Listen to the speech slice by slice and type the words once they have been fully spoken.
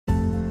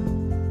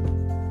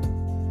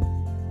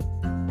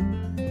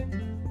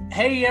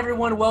Hey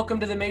everyone,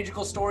 welcome to the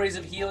Magical Stories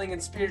of Healing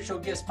and Spiritual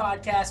Gifts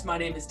podcast. My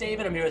name is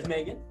David. I'm here with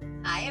Megan.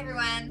 Hi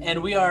everyone. And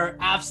we are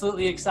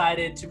absolutely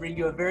excited to bring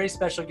you a very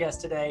special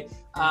guest today.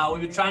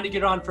 We've been trying to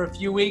get her on for a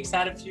few weeks,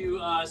 had a few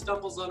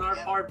stumbles on our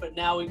part, but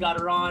now we got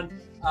her on.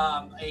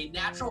 A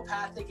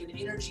naturopathic and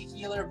energy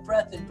healer,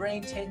 breath and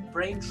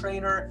brain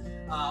trainer,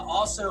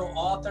 also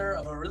author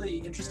of a really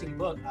interesting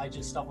book I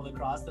just stumbled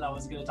across that I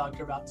was going to talk to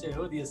her about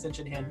too, the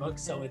Ascension Handbook.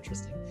 So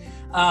interesting.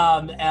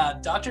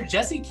 Dr.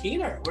 Jessie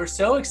Keener, we're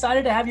so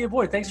excited to have you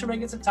aboard. Thanks for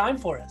making some time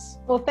for us.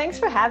 Well, thanks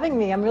for having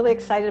me. I'm really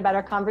excited about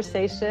our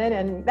conversation,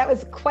 and that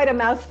was quite a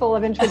mouthful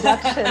of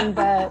introduction,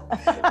 but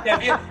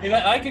if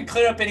I could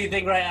clear up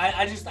anything, right?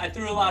 I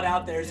threw a lot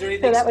out there. Is there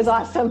anything? So that was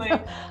awesome.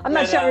 I'm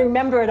not sure I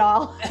remember it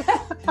all.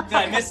 Did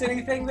I miss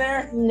anything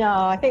there?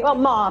 No, I think, I'm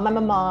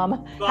a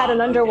mom. Had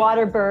an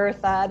underwater birth.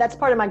 That's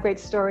part of my great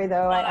story,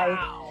 though.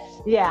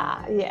 Wow.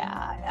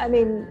 Yeah. I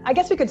mean, I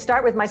guess we could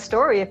start with my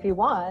story if you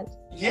want.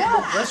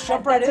 Yeah, let's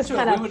jump right into it. It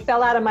just kind of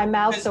fell out of my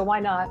mouth, so why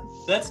not?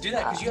 Let's do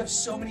that, because you have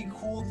so many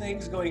cool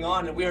things going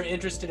on, and we are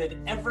interested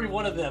in every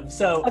one of them.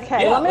 So,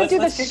 okay, well, I'm going to do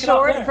the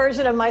short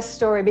version of my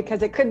story,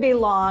 because it could be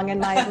long,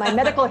 and my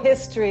medical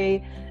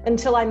history,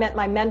 until I met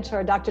my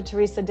mentor, Dr.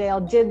 Teresa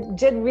Dale,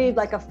 did read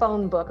like a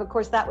phone book. Of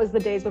course, that was the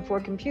days before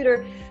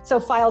computer, so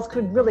files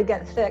could really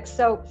get thick.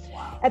 So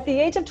at the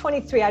age of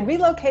 23, I'd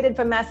relocated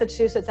from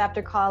Massachusetts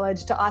after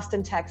college to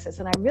Austin, Texas.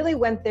 And I really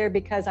went there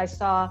because I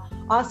saw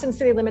Austin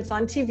City Limits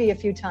on TV a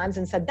few times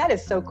and said, that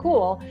is so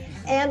cool.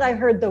 And I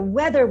heard the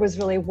weather was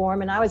really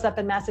warm, and I was up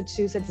in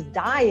Massachusetts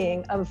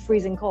dying of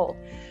freezing cold.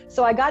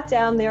 So I got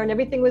down there and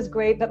everything was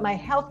great, but my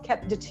health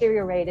kept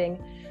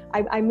deteriorating.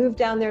 I moved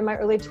down there in my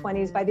early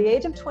 20s. By the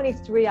age of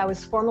 23, I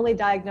was formally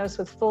diagnosed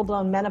with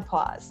full-blown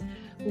menopause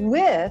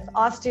with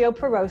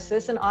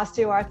osteoporosis and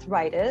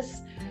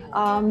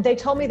osteoarthritis. They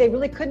told me they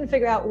really couldn't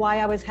figure out why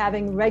I was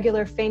having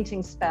regular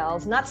fainting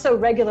spells. Not so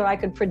regular I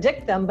could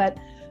predict them, but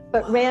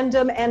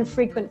random and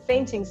frequent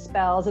fainting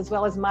spells, as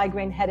well as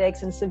migraine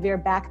headaches and severe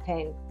back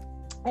pain.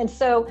 And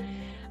so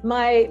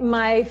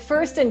my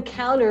first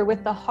encounter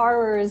with the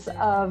horrors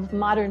of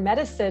modern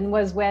medicine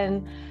was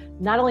when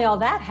not only all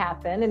that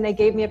happened, and they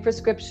gave me a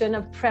prescription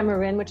of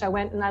Premarin, which I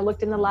went and I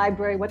looked in the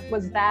library, what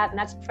was that? And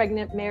that's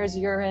pregnant mare's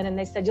urine. And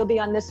they said, you'll be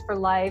on this for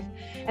life.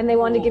 And they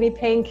wanted to give me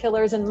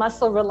painkillers and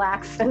muscle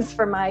relaxants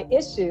for my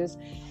issues.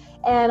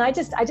 And I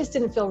just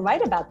didn't feel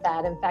right about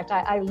that. In fact,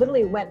 I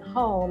literally went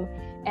home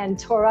and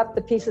tore up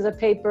the pieces of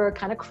paper,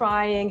 kind of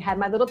crying, had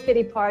my little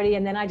pity party.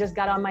 And then I just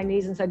got on my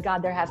knees and said,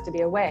 God, there has to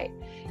be a way.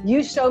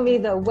 You show me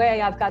the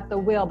way, I've got the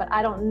will, but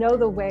I don't know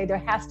the way. There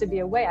has to be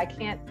a way. I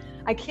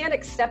can't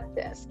accept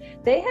this.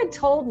 They had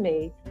told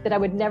me that I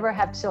would never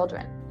have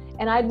children.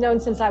 And I'd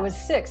known since I was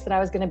 6 that I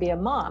was going to be a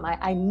mom.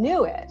 I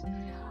knew it.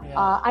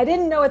 Yeah. I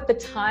didn't know at the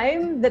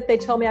time that they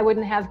told me I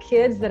wouldn't have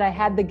kids, that I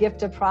had the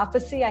gift of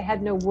prophecy. I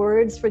had no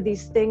words for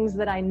these things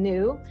that I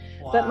knew.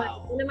 Wow.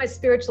 But one of my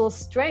spiritual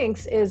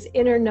strengths is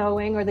inner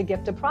knowing, or the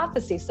gift of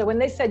prophecy. So when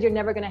they said you're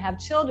never going to have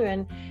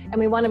children and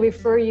we want to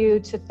refer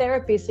you to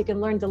therapy so you can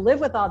learn to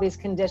live with all these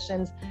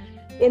conditions,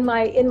 in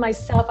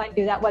myself, I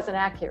knew that wasn't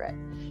accurate.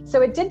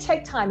 So it did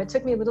take time. It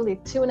took me literally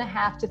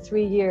 2.5 to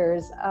 3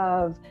 years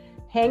of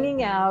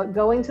hanging out,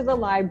 going to the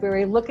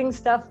library, looking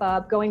stuff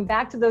up, going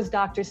back to those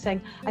doctors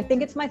saying, I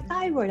think it's my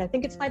thyroid, I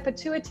think it's my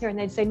pituitary. And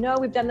they'd say, no,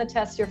 we've done the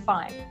tests, you're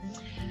fine.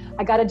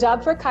 I got a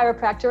job for a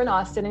chiropractor in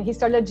Austin, and he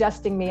started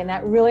adjusting me, and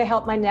that really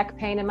helped my neck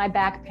pain and my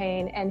back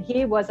pain. And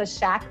he was a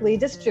Shackley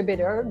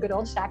distributor, good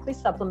old Shackley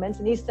supplements.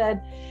 And he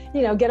said,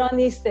 get on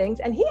these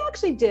things. And he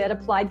actually did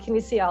applied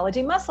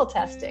kinesiology muscle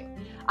testing.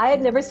 I had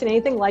never seen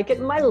anything like it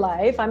in my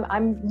life.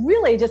 I'm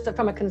really just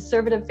from a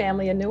conservative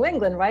family in New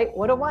England, right?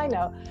 What do I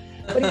know?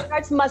 But he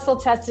starts muscle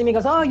testing me. He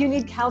goes, oh, you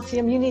need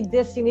calcium, you need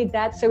this, you need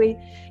that. So he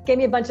gave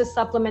me a bunch of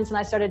supplements, and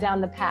I started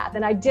down the path.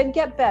 And I did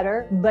get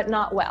better, but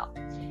not well.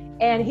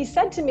 And he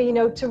said to me,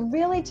 to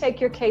really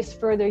take your case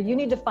further, you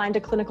need to find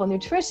a clinical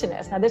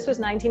nutritionist. Now, this was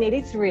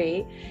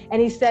 1983.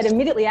 And he said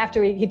immediately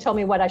after he told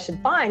me what I should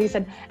find, he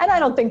said, and I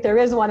don't think there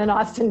is one in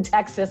Austin,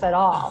 Texas at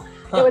all.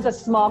 It was a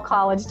small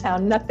college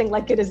town, nothing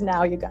like it is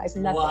now, you guys,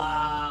 nothing.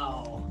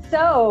 Wow.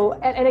 So,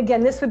 and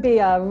again, this would be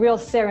a real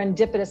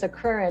serendipitous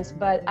occurrence,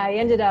 but I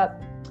ended up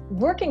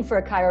working for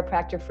a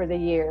chiropractor for the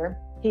year.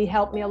 He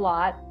helped me a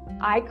lot.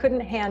 I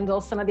couldn't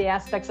handle some of the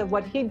aspects of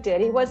what he did.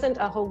 He wasn't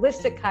a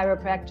holistic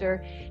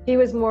chiropractor. He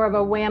was more of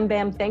a wham,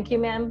 bam, thank you,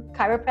 ma'am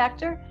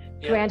chiropractor.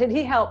 Yeah. Granted,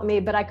 he helped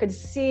me, but I could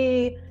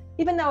see,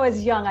 even though I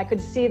was young, I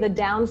could see the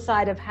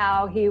downside of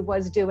how he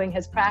was doing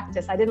his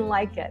practice. I didn't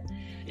like it.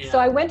 Yeah. So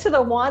I went to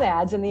the want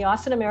ads in the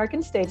Austin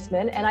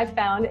American-Statesman, and I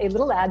found a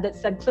little ad that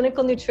said,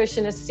 clinical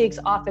nutritionist seeks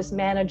office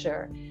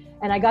manager.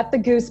 And I got the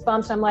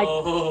goosebumps. I'm like,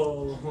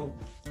 oh.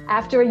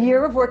 After a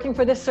year of working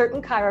for this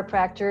certain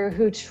chiropractor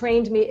who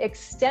trained me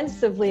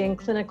extensively in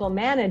clinical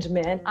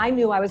management, I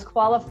knew I was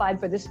qualified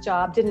for this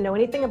job, didn't know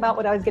anything about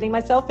what I was getting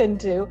myself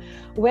into,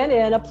 went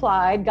in,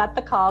 applied, got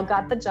the call,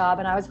 got the job,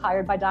 and I was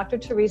hired by Dr.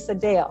 Teresa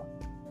Dale.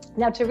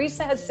 Now,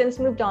 Teresa has since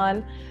moved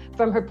on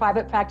from her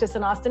private practice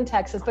in Austin,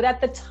 Texas, but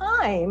at the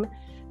time,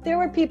 there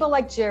were people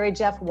like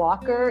Jeff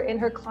Walker in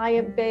her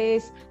client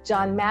base.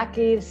 John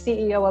Mackey, the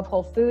CEO of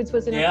Whole Foods,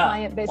 was in her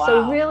client base. Wow.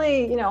 So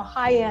really, you know,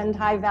 high-end,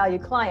 high-value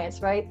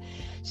clients, right?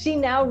 She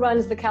now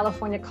runs the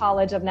California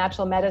College of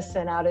Natural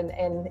Medicine out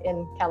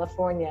in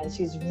California, and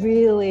she's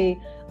really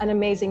an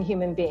amazing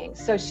human being.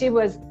 So she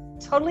was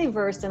totally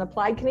versed in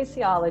applied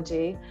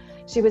kinesiology.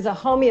 She was a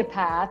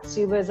homeopath.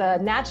 She was a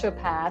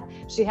naturopath.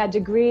 She had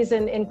degrees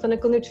in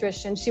clinical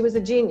nutrition. She was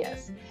a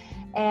genius.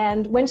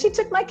 And when she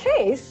took my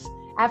case,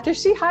 after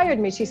she hired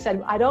me, she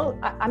said,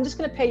 I'm just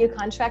going to pay you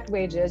contract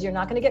wages. You're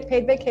not going to get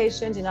paid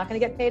vacations. You're not going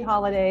to get paid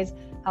holidays.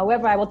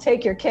 However, I will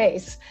take your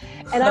case.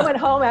 And I went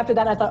home after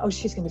that. I thought, oh,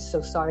 she's going to be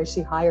so sorry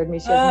she hired me.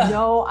 She has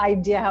no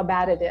idea how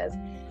bad it is.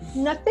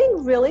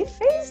 Nothing really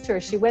fazed her.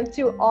 She went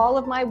through all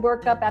of my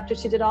workup after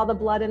she did all the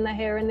blood and the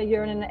hair and the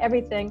urine and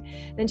everything.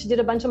 Then she did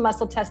a bunch of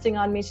muscle testing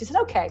on me. She said,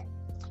 okay,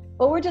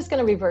 well, we're just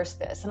going to reverse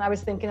this. And I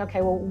was thinking,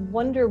 okay, well,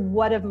 wonder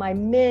what of my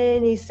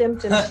many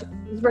symptoms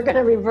we're going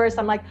to reverse.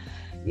 I'm like,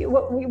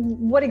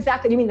 what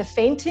exactly? You mean the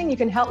fainting? You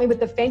can help me with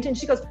the fainting?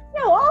 She goes,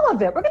 no, all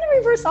of it. We're going to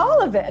reverse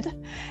all of it.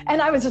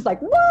 And I was just like,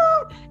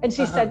 whoa. And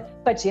she said,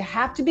 but you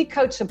have to be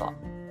coachable.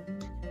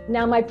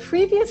 Now, my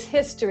previous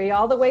history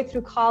all the way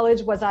through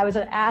college was I was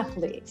an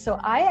athlete. So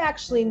I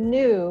actually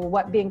knew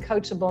what being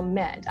coachable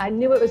meant. I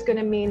knew it was going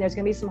to mean there's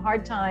going to be some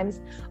hard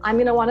times. I'm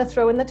going to want to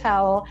throw in the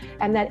towel.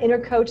 And that inner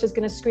coach is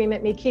going to scream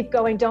at me, keep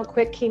going, don't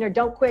quit, Keener,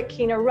 don't quit,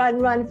 Keener,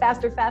 run,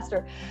 faster,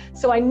 faster.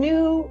 So I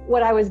knew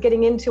what I was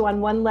getting into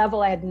on one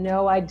level. I had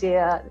no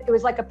idea. It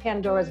was like a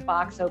Pandora's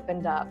box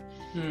opened up.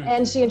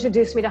 And she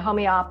introduced me to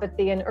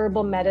homeopathy and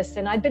herbal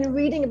medicine. I'd been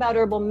reading about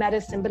herbal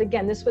medicine, but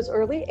again, this was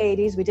early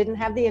 80s. We didn't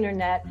have the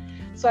internet.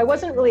 So I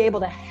wasn't really able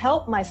to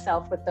help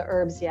myself with the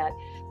herbs yet.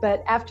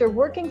 But after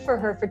working for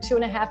her for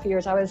 2.5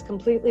 years, I was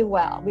completely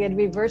well. We had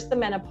reversed the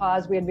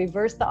menopause. We had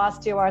reversed the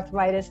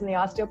osteoarthritis and the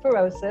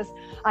osteoporosis.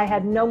 I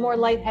had no more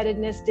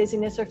lightheadedness,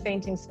 dizziness, or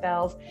fainting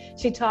spells.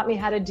 She taught me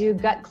how to do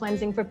gut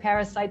cleansing for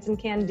parasites and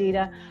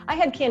candida. I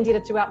had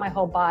candida throughout my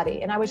whole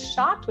body. And I was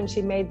shocked when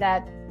she made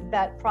that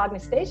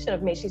prognostication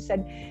of me. She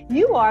said,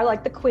 you are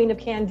like the queen of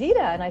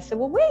candida. And I said,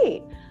 well,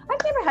 wait,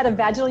 I've never had a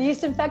vaginal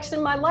yeast infection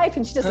in my life.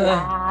 And she just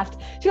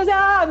laughed. She goes,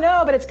 oh,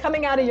 no, but it's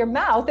coming out of your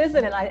mouth,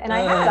 isn't it?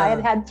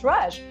 I had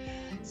thrush.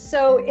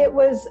 So it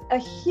was a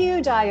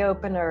huge eye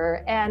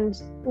opener. And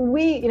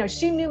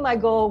she knew my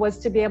goal was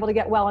to be able to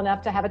get well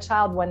enough to have a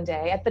child one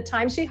day. At the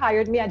time she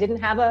hired me, I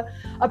didn't have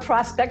a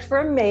prospect for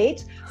a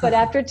mate, but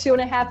after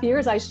 2.5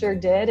 years, I sure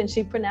did. And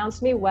she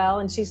pronounced me well,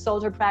 and she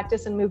sold her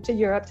practice and moved to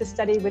Europe to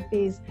study with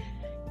these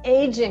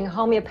aging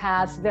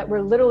homeopaths that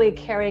were literally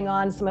carrying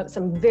on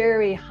some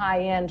very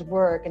high-end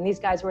work. And these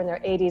guys were in their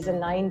 80s and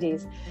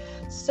 90s.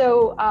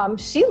 So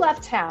she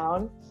left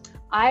town.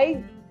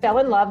 I fell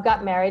in love,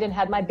 got married, and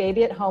had my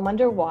baby at home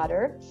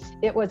underwater.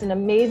 It was an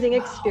amazing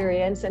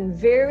experience and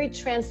very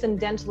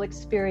transcendental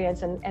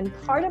experience. And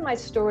part of my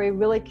story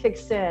really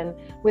kicks in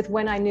with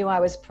when I knew I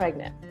was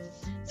pregnant.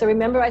 So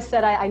remember I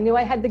said I knew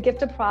I had the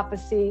gift of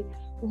prophecy.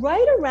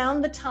 Right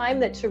around the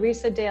time that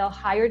Teresa Dale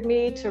hired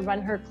me to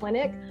run her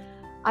clinic,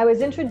 I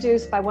was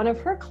introduced by one of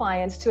her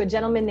clients to a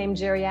gentleman named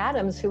Jerry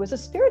Adams, who was a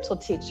spiritual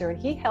teacher.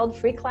 He held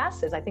free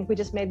classes. I think we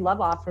just made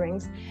love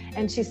offerings.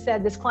 And she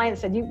said, this client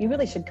said, you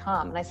really should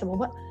come. And I said,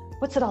 well,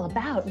 what's it all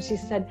about? And she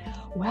said,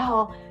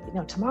 well,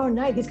 tomorrow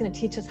night he's going to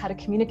teach us how to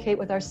communicate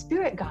with our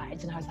spirit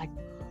guides. And I was like,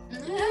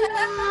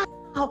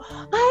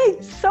 oh, I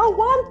so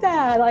want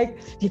that. Like,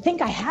 do you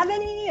think I have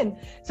any? And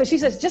so she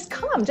says, just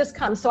come.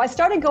 So I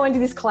started going to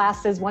these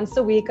classes once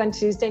a week on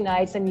Tuesday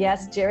nights. And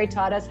yes, Jerry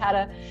taught us how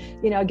to,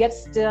 get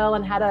still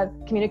and how to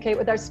communicate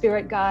with our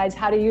spirit guides,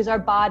 how to use our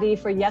body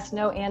for yes,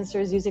 no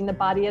answers, using the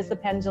body as the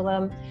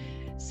pendulum.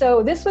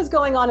 So this was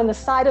going on in the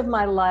side of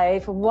my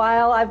life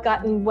while I've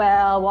gotten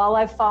well, while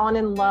I've fallen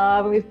in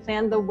love, and we've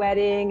planned the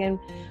wedding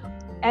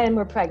and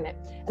we're pregnant.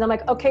 And I'm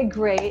like, okay,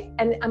 great.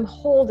 And I'm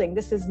holding,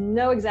 this is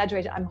no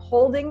exaggeration, I'm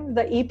holding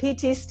the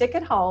EPT stick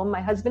at home.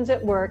 My husband's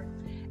at work,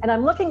 and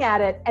I'm looking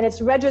at it, and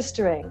it's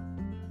registering.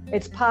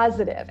 It's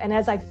positive. And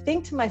as I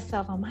think to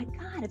myself, oh my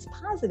God, it's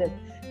positive.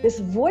 This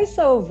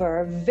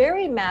voiceover,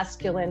 very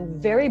masculine,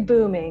 very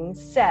booming,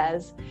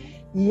 says,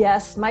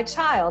 yes, my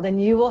child,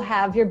 and you will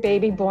have your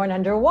baby born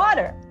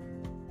underwater.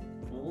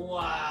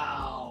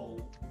 Wow.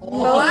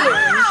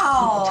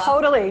 Wow.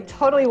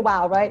 Totally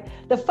wow, right?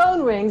 The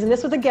phone rings, and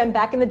this was again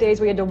back in the days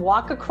where you had to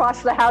walk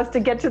across the house to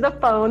get to the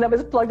phone that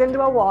was plugged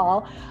into a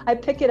wall. I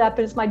pick it up,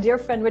 and it's my dear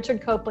friend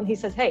Richard Copeland. He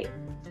says, hey,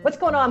 what's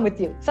going on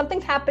with you?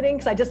 Something's happening,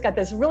 because I just got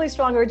this really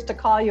strong urge to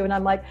call you. And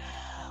I'm like,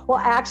 well,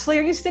 actually,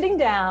 are you sitting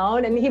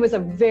down? And he was a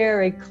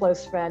very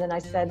close friend. And I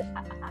said,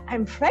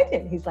 I'm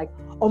pregnant. He's like,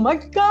 oh my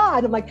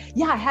God. I'm like,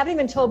 yeah, I haven't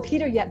even told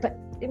Peter yet. But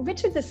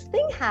Richard, this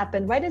thing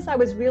happened right as I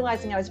was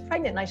realizing I was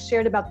pregnant, and I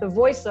shared about the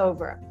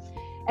voiceover.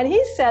 And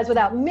he says,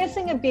 without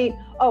missing a beat,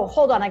 oh,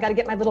 hold on, I got to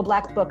get my little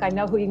black book. I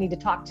know who you need to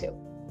talk to.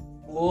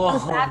 Whoa.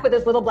 Comes back with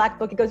his little black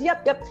book. He goes,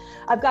 yep,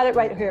 I've got it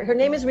right here. Her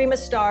name is Rima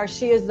Starr.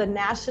 She is the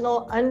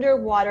National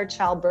Underwater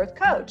Childbirth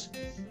Coach.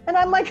 And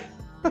I'm like,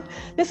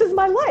 this is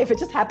my life. It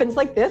just happens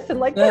like this and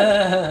like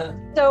this.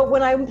 So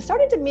when I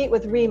started to meet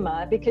with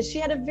Rima, because she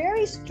had a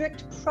very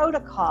strict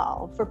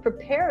protocol for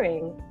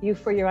preparing you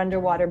for your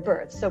underwater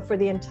birth. So for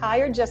the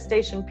entire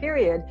gestation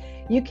period,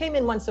 you came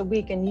in once a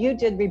week and you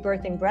did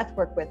rebirthing breath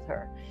work with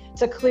her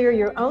to clear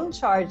your own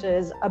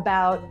charges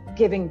about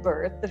giving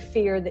birth, the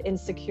fear, the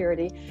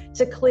insecurity,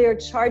 to clear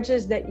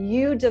charges that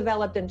you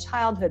developed in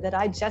childhood, that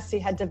I, Jessie,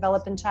 had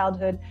developed in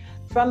childhood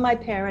from my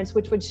parents,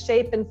 which would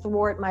shape and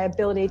thwart my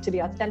ability to be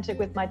authentic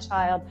with my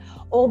child,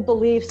 old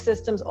belief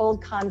systems,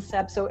 old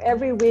concepts. So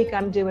every week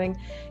I'm doing,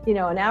 an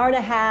hour and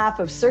a half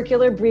of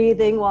circular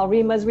breathing while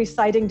Rima's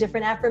reciting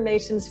different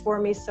affirmations for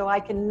me so I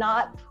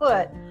cannot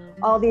put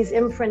all these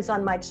imprints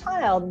on my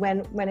child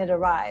when it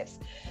arrives.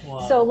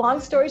 Wow. So long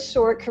story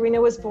short, Karina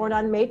was born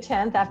on May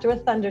 10th after a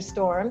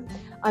thunderstorm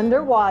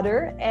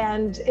underwater,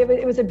 and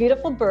it was a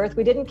beautiful birth.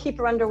 We didn't keep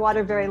her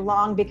underwater very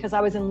long because I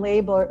was in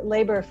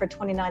labor for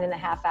 29 and a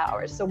half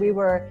hours. So we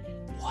were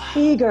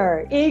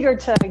eager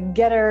to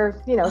get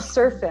her,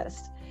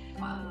 surfaced.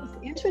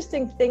 The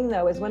interesting thing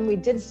though is when we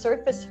did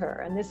surface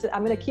her, and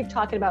I'm going to keep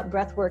talking about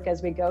breath work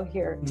as we go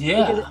here,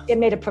 because it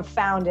made a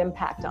profound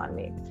impact on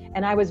me,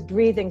 and I was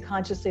breathing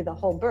consciously the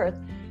whole birth.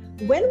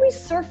 When we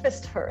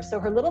surfaced her, so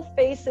her little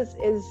face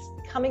is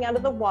coming out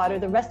of the water,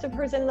 the rest of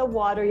her's in the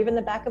water, even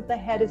the back of the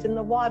head is in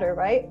the water,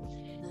 right?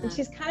 And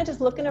she's kind of just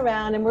looking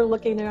around, and we're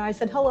looking at her. I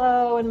said,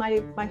 hello, and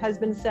my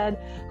husband said,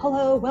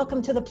 hello,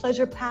 welcome to the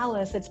Pleasure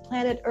Palace, it's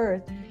planet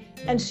Earth.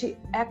 And she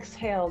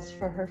exhales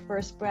for her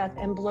first breath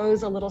and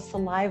blows a little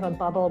saliva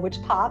bubble,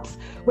 which pops,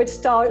 which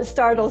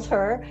startles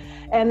her.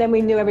 And then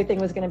we knew everything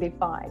was going to be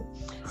fine.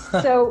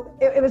 So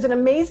it was an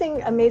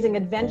amazing, amazing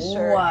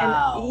adventure.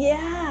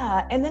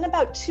 Wow. And then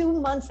about 2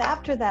 months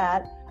after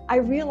that, I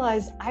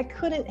realized I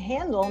couldn't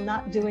handle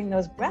not doing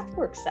those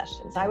breathwork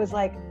sessions. I was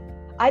like,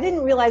 I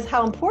didn't realize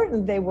how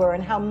important they were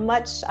and how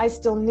much I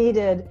still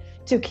needed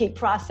to keep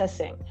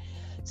processing.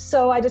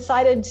 So I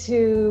decided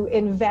to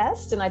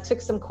invest, and I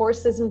took some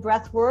courses in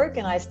breath work,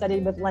 and I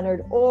studied with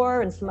Leonard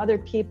Orr and some other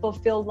people,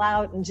 Phil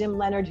Lout and Jim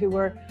Leonard, who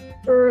were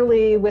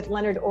early with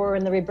Leonard Orr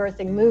in the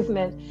rebirthing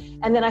movement.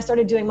 And then I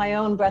started doing my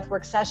own breath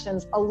work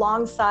sessions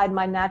alongside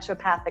my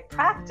naturopathic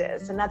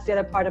practice. And that's the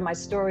other part of my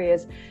story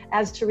is,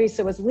 as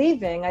Teresa was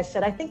leaving, I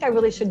said, I think I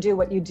really should do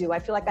what you do. I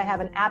feel like I have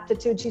an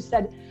aptitude. She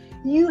said,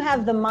 you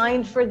have the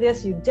mind for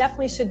this. You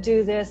definitely should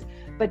do this.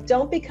 But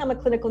don't become a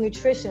clinical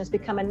nutritionist,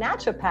 become a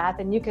naturopath,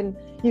 and you can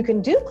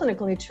do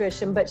clinical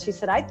nutrition. But she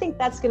said, I think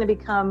that's going to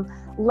become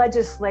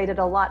legislated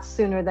a lot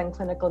sooner than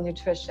clinical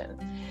nutrition.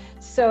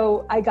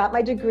 So I got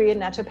my degree in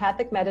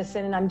naturopathic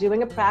medicine, and I'm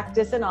doing a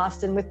practice in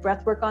Austin with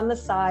breathwork on the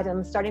side.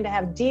 I'm starting to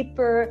have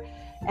deeper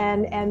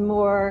and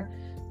more,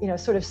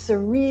 sort of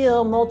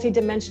surreal,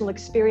 multi-dimensional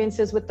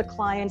experiences with the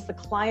clients. The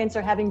clients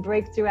are having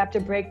breakthrough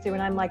after breakthrough,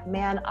 and I'm like,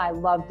 man, I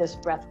love this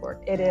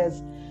breathwork. It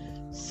is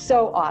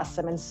so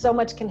awesome, and so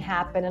much can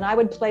happen. And I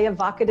would play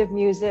evocative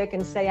music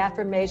and say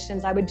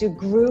affirmations. I would do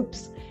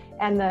groups,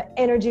 and the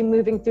energy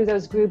moving through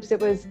those groups,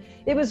 it was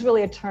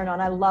really a turn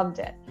on. I loved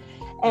it.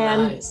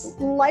 And nice.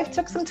 Life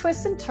took some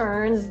twists and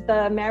turns.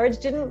 The marriage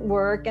didn't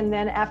work, and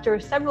then after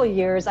several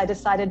years, I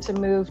decided to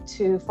move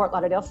to Fort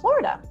Lauderdale,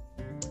 Florida.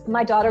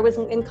 My daughter was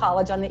in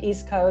college on the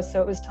East Coast,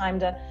 so it was time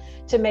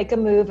to make a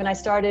move. And I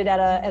started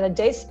at a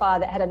day spa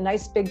that had a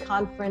nice big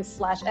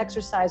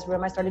conference/exercise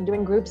room. I started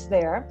doing groups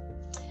there.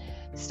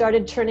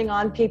 Started turning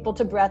on people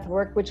to breath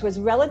work, which was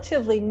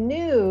relatively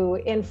new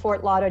in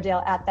Fort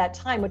Lauderdale at that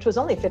time, which was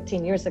only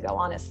 15 years ago,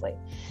 honestly.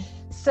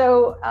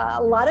 So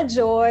a lot of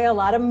joy, a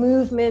lot of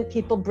movement,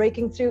 people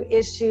breaking through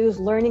issues,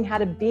 learning how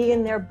to be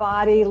in their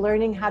body,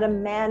 learning how to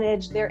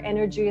manage their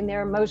energy and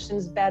their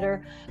emotions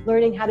better,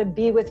 learning how to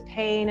be with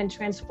pain and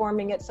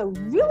transforming it. So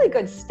really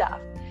good stuff.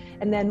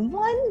 And then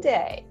one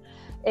day,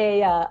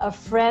 a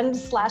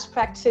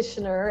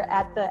friend/practitioner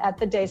at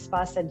the day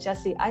spa said,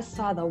 Jessie, I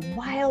saw the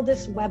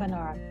wildest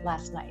webinar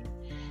last night.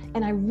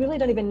 And I really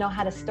don't even know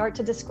how to start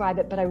to describe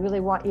it, but I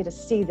really want you to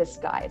see this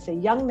guy. It's a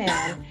young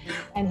man,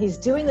 and he's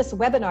doing this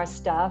webinar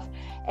stuff,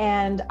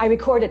 and I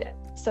recorded it.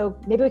 So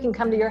maybe we can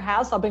come to your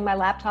house. I'll bring my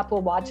laptop,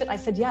 we'll watch it. I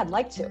said, yeah, I'd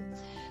like to.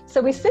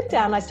 So we sit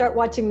down, and I start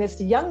watching this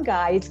young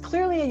guy. He's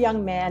clearly a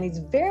young man. He's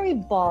very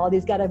bald.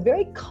 He's got a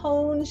very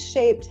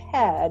cone-shaped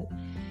head,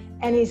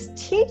 and he's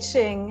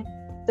teaching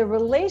the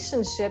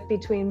relationship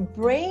between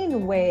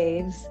brain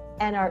waves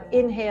and our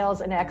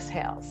inhales and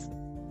exhales.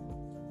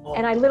 Oh.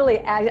 And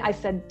I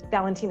said,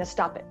 Valentina,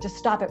 stop it. Just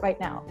stop it right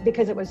now.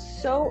 Because it was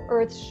so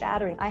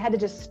earth-shattering. I had to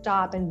just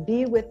stop and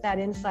be with that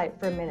insight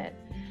for a minute.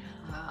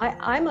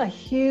 I'm a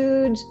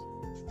huge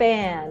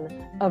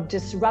fan of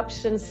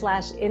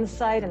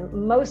disruption/insight, and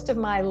most of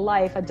my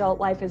life, adult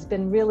life, has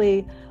been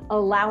really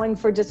allowing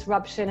for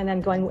disruption and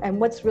then going, and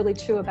what's really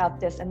true about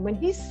this? And when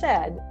he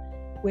said,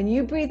 when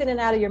you breathe in and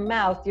out of your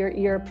mouth,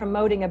 you're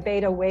promoting a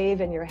beta wave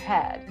in your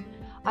head.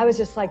 I was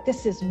just like,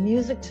 this is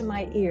music to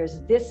my ears.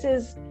 This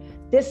is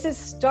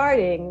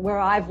starting where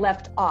I've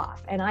left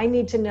off, and I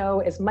need to know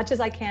as much as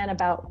I can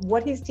about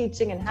what he's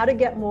teaching and how to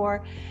get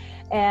more.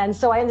 And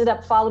so I ended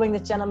up following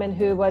this gentleman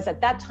who was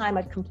at that time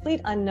a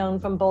complete unknown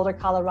from Boulder,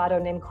 Colorado,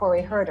 named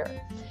Corey Herder.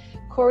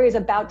 Corey is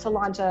about to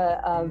launch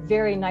a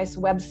very nice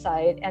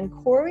website, and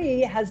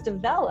Corey has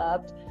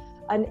developed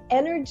an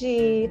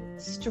energy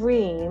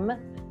stream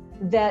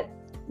that,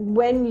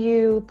 when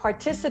you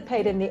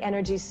participate in the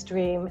energy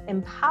stream,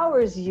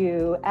 empowers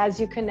you as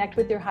you connect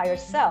with your higher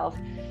self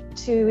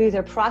to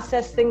either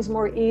process things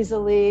more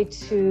easily,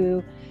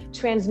 to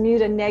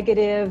transmute a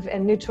negative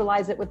and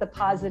neutralize it with a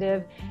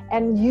positive,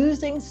 and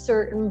using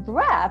certain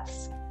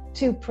breaths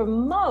to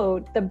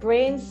promote the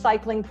brain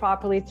cycling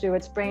properly through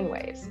its brain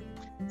waves.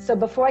 So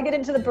before I get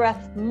into the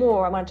breath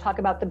more, I want to talk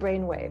about the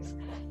brain waves.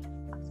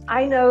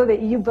 I know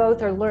that you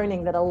both are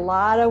learning that a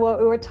lot of what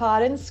we were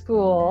taught in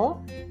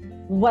school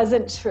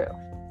wasn't true.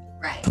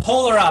 Right.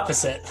 Polar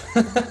opposite.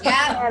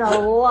 Yeah. And a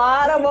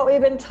lot of what we've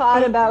been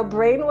taught about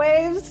brain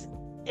waves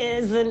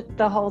isn't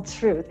the whole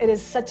truth. It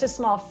is such a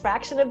small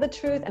fraction of the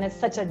truth, and it's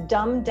such a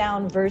dumbed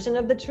down version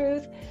of the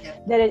truth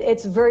that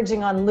it's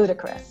verging on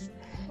ludicrous.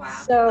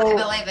 Wow. So, I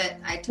believe it.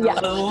 I totally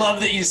I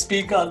love that you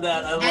speak on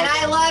that.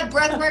 I love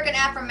breath work and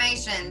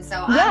affirmation.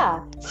 So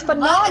it's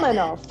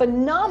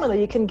phenomenal.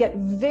 You can get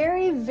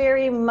very,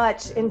 very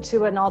much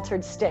into an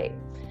altered state.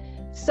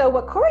 So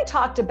what Corey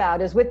talked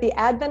about is, with the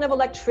advent of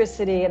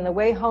electricity and the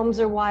way homes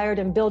are wired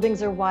and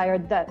buildings are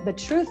wired, that the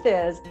truth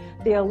is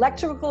the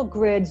electrical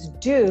grids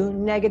do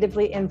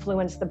negatively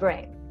influence the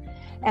brain.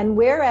 And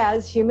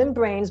whereas human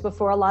brains,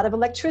 before a lot of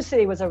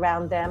electricity was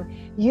around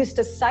them, used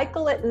to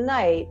cycle at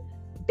night,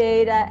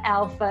 beta,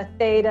 alpha,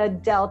 theta,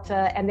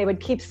 delta, and they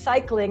would keep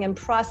cycling and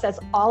process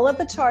all of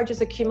the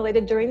charges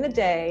accumulated during the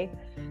day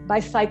by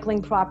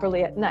cycling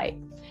properly at night.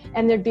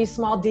 And there'd be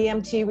small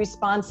DMT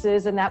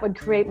responses, and that would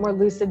create more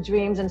lucid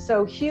dreams. And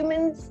so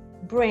humans'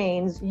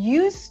 brains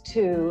used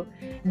to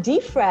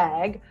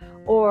defrag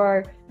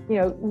or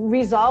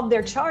resolve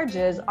their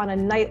charges on a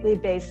nightly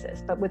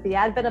basis. But with the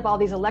advent of all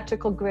these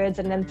electrical grids,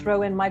 and then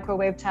throw in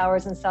microwave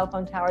towers and cell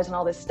phone towers and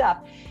all this stuff,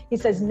 he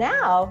says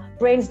now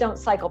brains don't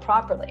cycle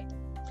properly.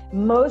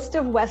 Most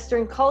of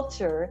Western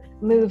culture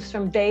moves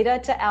from beta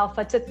to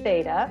alpha to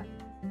theta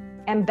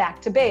and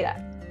back to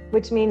beta,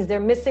 which means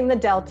they're missing the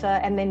delta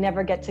and they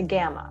never get to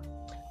gamma.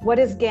 What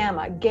is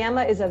gamma?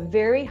 Gamma is a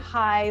very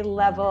high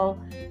level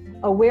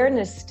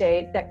awareness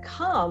state that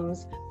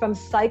comes from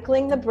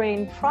cycling the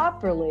brain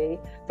properly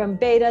from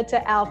beta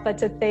to alpha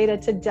to theta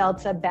to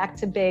delta back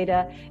to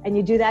beta. And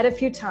you do that a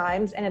few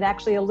times, and it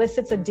actually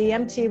elicits a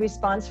DMT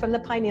response from the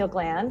pineal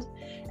gland.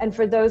 And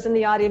for those in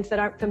the audience that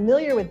aren't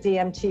familiar with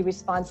DMT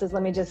responses,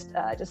 let me just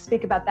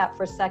speak about that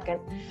for a second.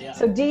 Yeah.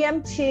 So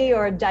DMT,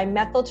 or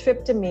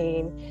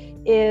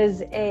dimethyltryptamine,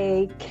 is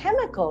a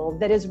chemical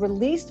that is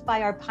released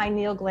by our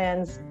pineal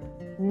glands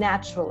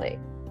naturally.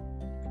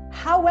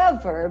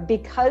 However,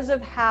 because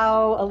of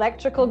how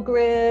electrical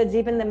grids,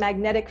 even the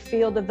magnetic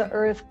field of the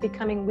earth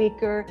becoming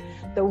weaker,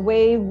 the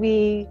way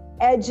we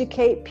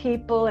educate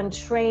people and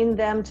train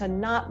them to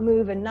not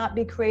move and not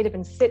be creative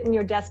and sit in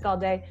your desk all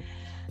day.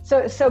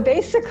 So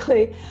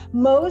basically,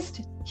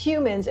 most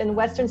humans in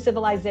Western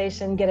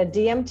civilization get a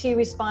DMT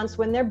response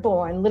when they're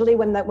born. Literally,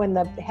 when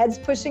the head's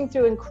pushing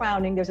through and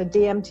crowning, there's a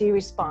DMT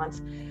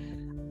response.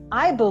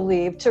 I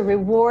believe to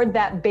reward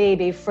that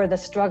baby for the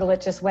struggle it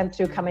just went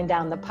through coming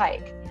down the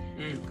pike.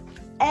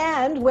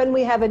 And when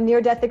we have a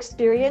near-death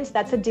experience,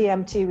 that's a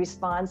DMT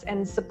response.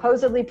 And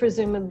supposedly,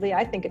 presumably,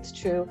 I think it's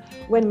true,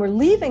 when we're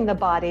leaving the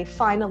body,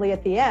 finally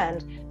at the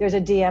end, there's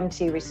a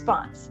DMT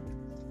response.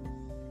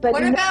 But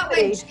what about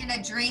in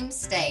a dream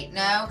state?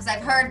 No, because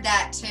I've heard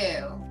that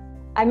too.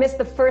 I missed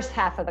the first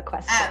half of the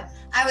question. Oh,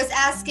 I was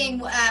asking,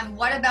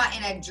 what about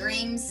in a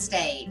dream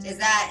state?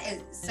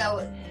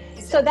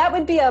 So that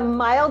would be a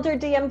milder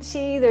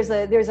DMT.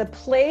 There's a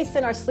place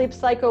in our sleep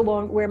cycle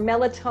where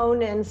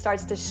melatonin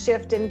starts to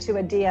shift into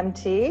a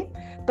DMT,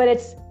 but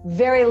it's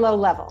very low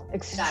level,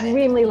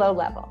 extremely low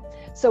level.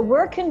 So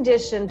we're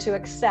conditioned to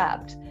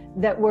accept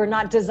that we're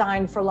not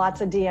designed for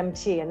lots of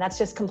DMT, and that's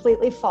just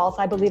completely false.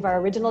 I believe our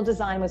original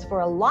design was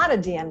for a lot of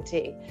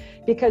DMT,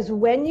 because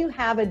when you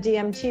have a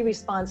DMT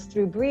response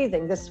through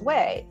breathing this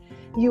way,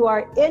 you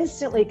are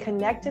instantly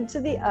connected to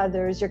the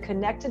others, you're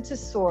connected to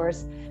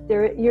source,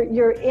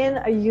 you're in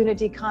a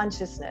unity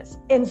consciousness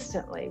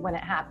instantly when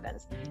it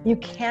happens. You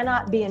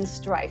cannot be in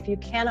strife, you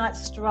cannot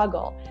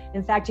struggle.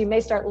 In fact, you may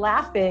start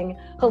laughing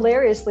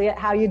hilariously at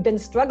how you'd been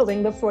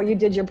struggling before you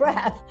did your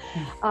breath.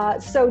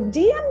 So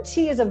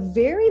DMT is a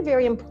very,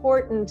 very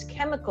important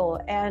chemical,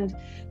 and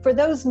for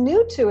those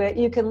new to it,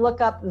 you can look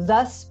up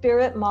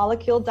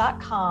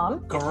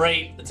thespiritmolecule.com.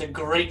 Great, it's a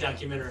great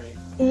documentary.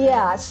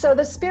 Yeah, so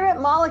the spirit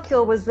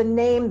molecule was the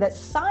name that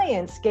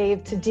science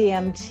gave to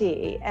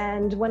DMT.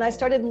 And when I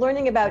started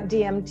learning about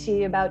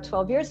DMT about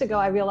 12 years ago,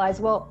 I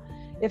realized, well,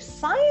 if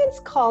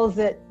science calls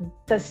it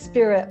the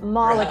spirit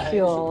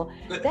molecule,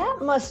 right,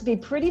 that must be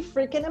pretty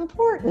freaking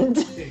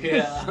important.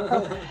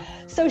 Yeah.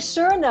 So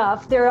sure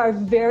enough, there are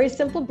very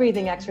simple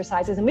breathing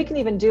exercises, and we can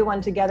even do one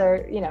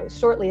together,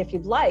 shortly if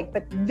you'd like,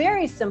 but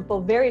very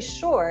simple, very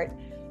short,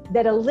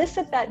 that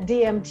elicit that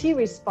DMT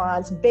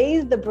response,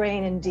 bathe the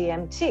brain in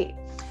DMT.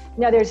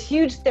 Now, there's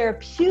huge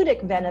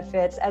therapeutic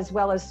benefits as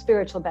well as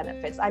spiritual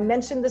benefits. I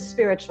mentioned the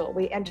spiritual.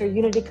 We enter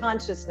unity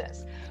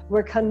consciousness.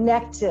 We're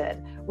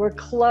connected. We're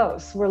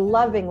close. We're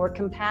loving. We're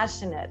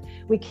compassionate.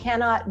 We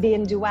cannot be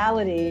in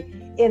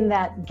duality in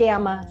that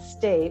gamma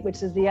state,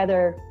 which is the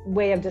other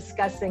way of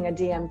discussing a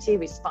DMT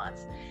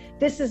response.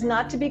 This is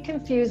not to be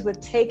confused with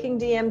taking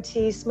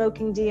DMT,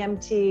 smoking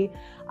DMT.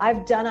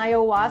 I've done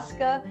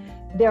ayahuasca.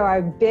 There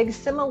are big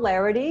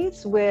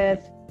similarities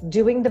with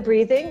doing the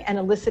breathing and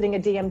eliciting a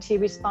DMT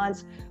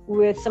response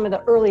with some of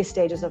the early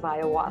stages of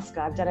ayahuasca.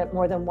 I've done it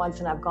more than once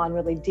and I've gone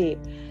really deep.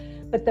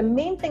 But the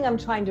main thing I'm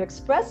trying to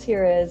express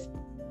here is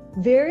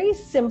very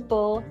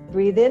simple,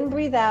 breathe in,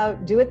 breathe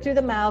out, do it through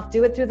the mouth,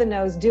 do it through the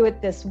nose, do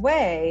it this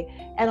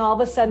way. And all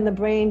of a sudden the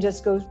brain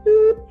just goes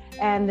boop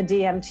and the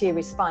DMT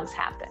response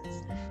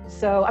happens.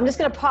 So I'm just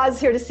going to pause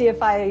here to see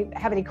if I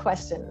have any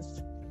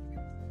questions.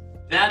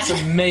 That's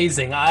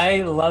amazing.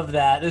 I love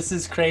that. This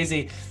is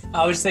crazy.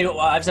 I would say,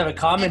 well, I just have a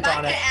comment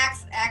on it. If I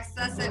could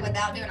access it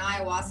without doing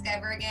ayahuasca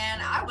ever again,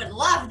 I would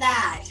love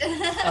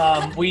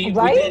that. We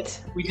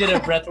did a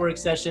breathwork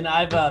session.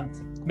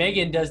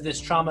 Megan does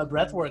this trauma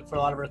breathwork for a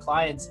lot of her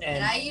clients.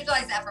 And I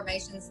utilize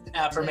affirmations.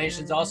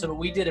 Affirmations also, but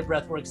we did a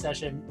breathwork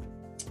session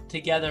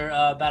together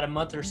about a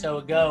month or so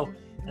ago.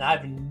 And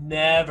I've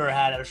never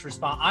had a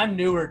response. I'm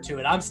newer to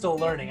it. I'm still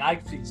learning. I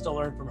still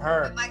learn from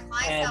her. But my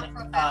clients have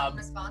profound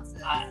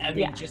responses. I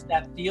mean, just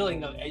that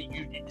feeling of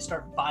you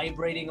start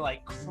vibrating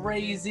like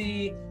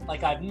crazy.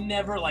 Like I've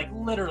never, like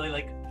literally,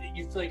 like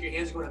you feel like your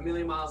hands are going a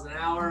million miles an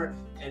hour,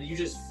 and you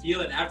just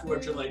feel it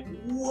afterwards. You're like,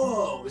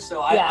 whoa.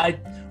 So I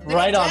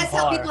right on par. That's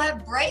how people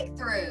have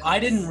breakthroughs. I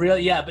didn't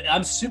really, but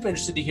I'm super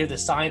interested to hear the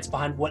science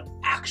behind what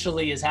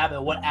actually is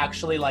happening, what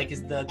actually like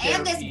is the therapy.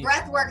 And this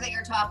breath work that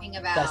you're talking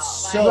about.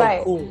 That's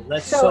so cool.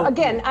 That's so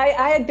again, cool.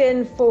 I had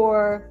been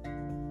for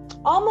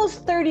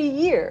almost 30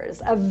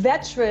 years a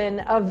veteran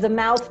of the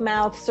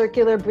mouth-mouth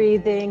circular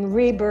breathing,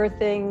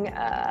 rebirthing,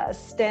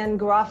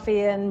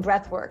 Stangroffian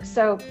breath work.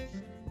 So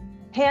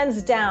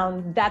hands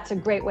down, that's a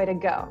great way to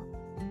go.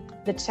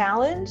 The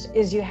challenge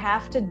is you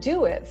have to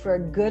do it for a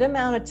good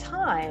amount of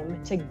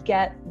time to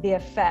get the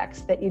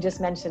effects that you just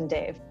mentioned,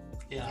 Dave.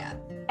 Yeah.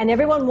 And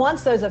everyone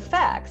wants those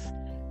effects,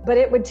 but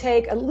it would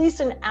take at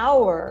least an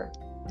hour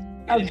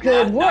of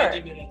good work.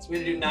 90 minutes. We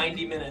had to do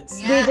 90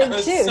 minutes. Yeah. We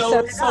did too,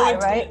 so did I,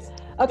 right?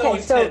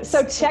 Okay,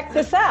 so check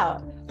this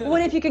out.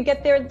 What if you could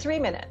get there in 3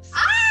 minutes?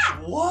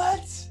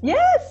 What?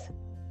 Yes.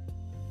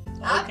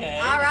 Okay.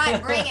 All right,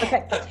 bring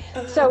it.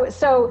 Okay.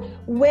 So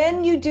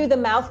when you do the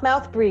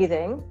mouth-mouth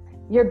breathing,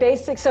 your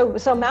basic,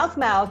 so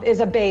mouth-mouth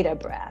is a beta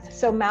breath.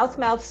 So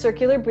mouth-mouth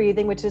circular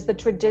breathing, which is the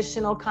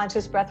traditional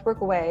conscious breathwork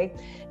way,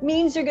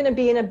 means you're going to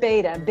be in a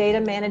beta. Beta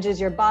manages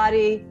your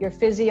body, your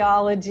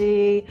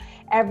physiology,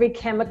 every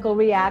chemical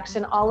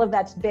reaction, all of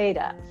that's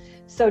beta.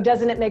 So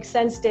doesn't it make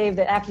sense, Dave,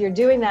 that after you're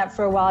doing that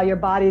for a while, your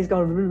body's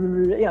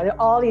going,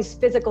 all these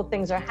physical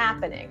things are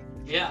happening.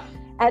 Yeah.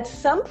 At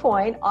some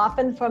point,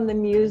 often from the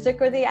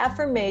music or the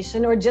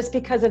affirmation, or just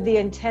because of the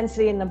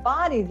intensity in the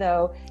body,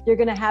 though, you're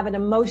going to have an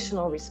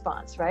emotional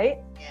response, right?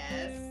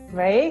 Yes.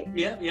 Right?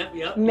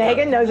 Yep.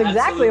 Megan knows exactly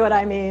Absolutely. what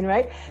I mean,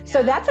 right? Yeah.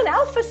 So that's an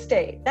alpha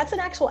state. That's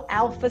an actual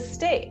alpha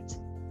state.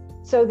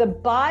 So the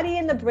body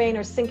and the brain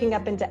are syncing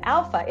up into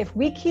alpha. If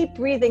we keep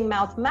breathing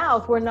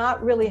mouth-mouth, we're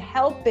not really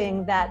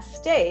helping that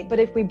state. But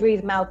if we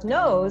breathe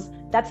mouth-nose,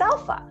 that's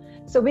alpha.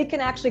 So we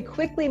can actually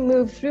quickly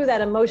move through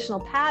that emotional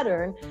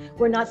pattern.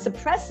 We're not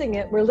suppressing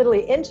it, we're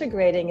literally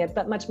integrating it,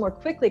 but much more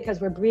quickly because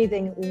we're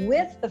breathing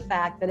with the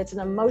fact that it's an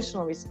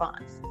emotional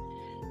response.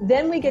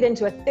 Then we get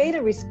into a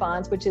theta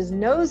response, which is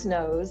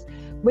nose-nose,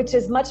 which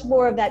is much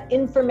more of that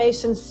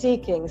information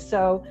seeking.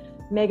 So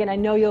Megan, I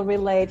know you'll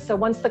relate. So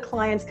once the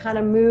clients kind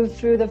of move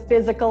through the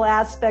physical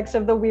aspects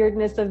of the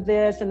weirdness of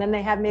this, and then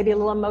they have maybe a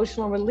little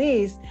emotional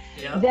release,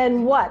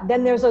 then what?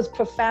 Then there's those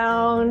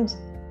profound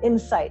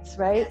insights,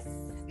 right? Yes.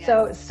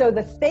 So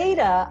the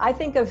theta, I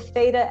think of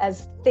theta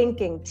as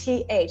thinking,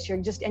 TH. You're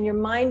just in your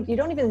mind, you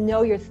don't even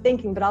know you're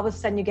thinking, but all of a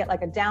sudden you get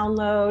like a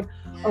download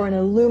or an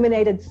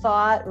illuminated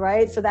thought,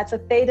 right? So that's a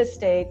theta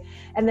state.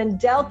 And then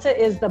delta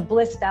is the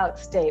blissed out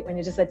state when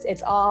you just,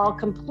 it's all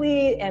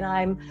complete and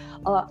I'm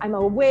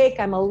awake,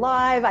 I'm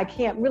alive, I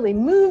can't really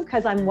move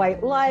because I'm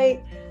white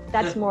light.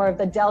 That's more of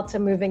the delta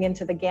moving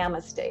into the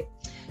gamma state.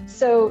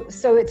 So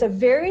it's a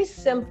very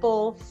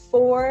simple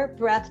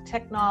 4-breath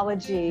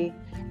technology.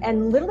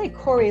 And literally,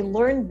 Corey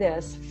learned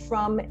this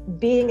from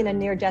being in a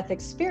near-death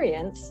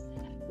experience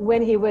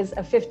when he was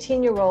a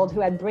 15-year-old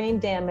who had brain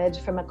damage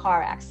from a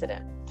car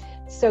accident.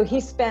 So he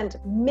spent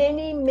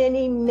many,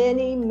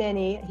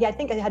 I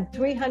think I had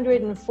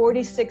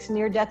 346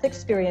 near-death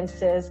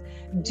experiences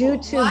due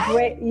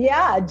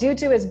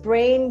to his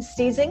brain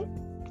seizing.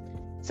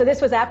 So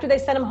this was after they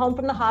sent him home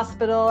from the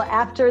hospital,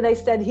 after they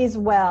said he's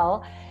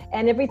well,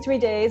 and every 3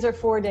 days or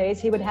 4 days,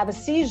 he would have a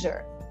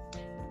seizure.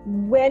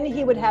 When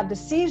he would have the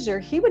seizure,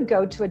 he would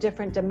go to a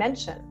different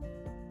dimension.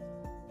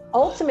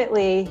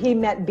 Ultimately, he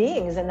met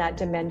beings in that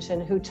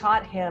dimension who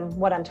taught him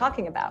what I'm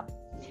talking about.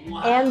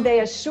 Wow. And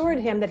they assured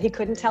him that he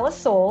couldn't tell a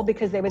soul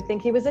because they would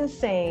think he was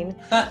insane.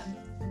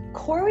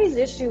 Corey's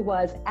issue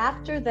was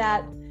after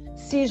that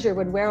seizure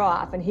would wear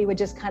off and he would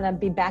just kind of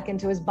be back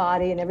into his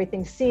body and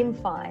everything seemed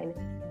fine.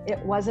 It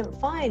wasn't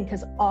fine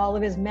because all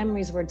of his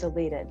memories were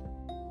deleted.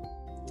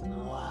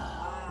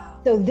 Wow.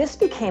 So this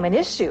became an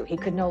issue. He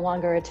could no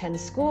longer attend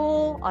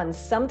school.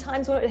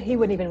 Sometimes he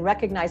wouldn't even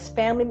recognize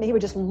family. He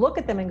would just look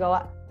at them and go,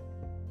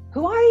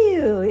 "Who are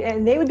you?"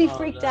 And they would be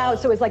freaked out.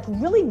 So it was like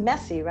really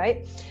messy,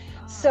 right?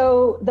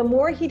 So the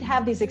more he'd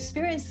have these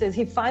experiences,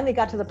 he finally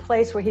got to the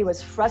place where he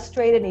was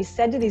frustrated and he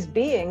said to these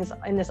beings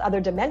in this other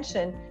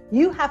dimension,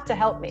 "You have to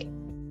help me.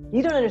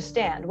 You don't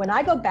understand. When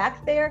I go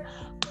back there,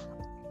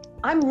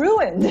 I'm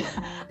ruined.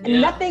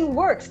 Nothing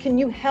works. Can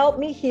you help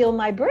me heal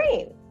my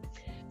brain?"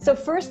 So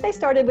first they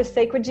started with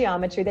sacred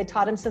geometry. They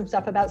taught him some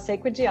stuff about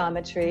sacred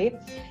geometry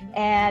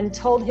and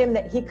told him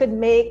that he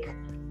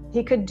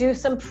could do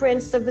some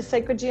prints of the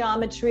sacred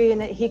geometry and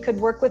that he could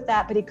work with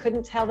that, but he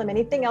couldn't tell them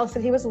anything else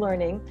that he was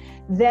learning.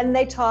 Then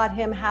they taught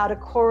him how to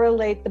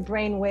correlate the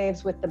brain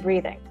waves with the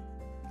breathing.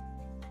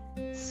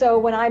 So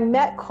when I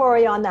met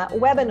Corey on that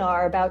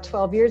webinar about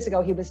 12 years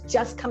ago, he was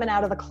just coming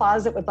out of the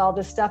closet with all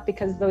this stuff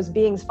because those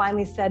beings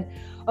finally said,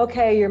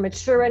 "Okay, you're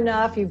mature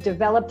enough, you've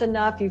developed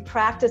enough, you've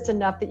practiced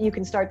enough that you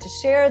can start to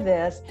share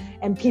this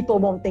and people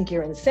won't think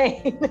you're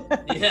insane."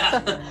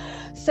 Yeah.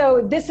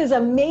 So this is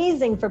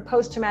amazing for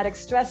post-traumatic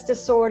stress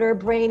disorder,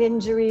 brain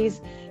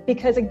injuries,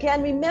 because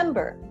again,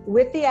 remember,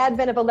 with the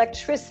advent of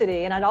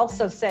electricity, and I'd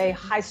also say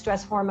high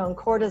stress hormone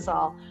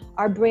cortisol,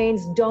 our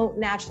brains don't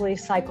naturally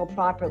cycle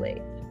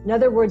properly. In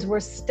other words,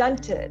 we're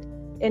stunted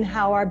in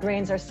how our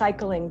brains are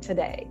cycling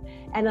today.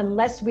 And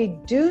unless we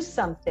do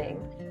something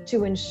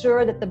to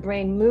ensure that the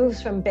brain moves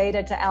from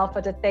beta to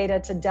alpha to theta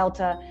to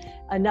delta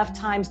enough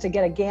times to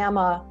get a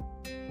gamma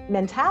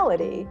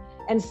mentality,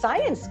 and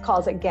science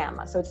calls it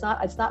gamma, so it's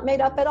not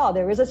made up at all.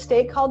 There is a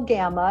state called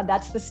gamma.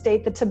 That's the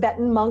state the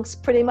Tibetan monks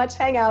pretty much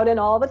hang out in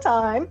all the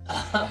time.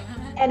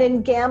 And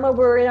in gamma,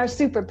 we're in our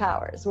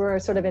superpowers. We're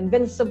sort of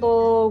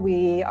invincible.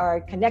 We are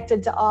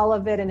connected to all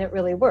of it, and it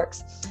really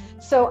works.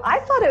 So I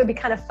thought it would be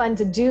kind of fun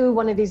to do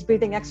one of these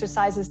breathing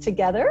exercises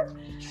together.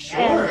 Sure.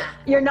 And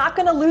you're not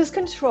going to lose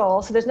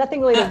control, so there's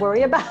nothing really to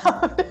worry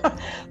about.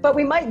 But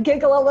we might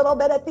giggle a little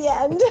bit at the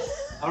end.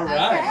 All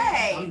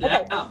right.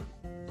 Okay.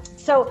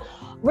 So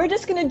we're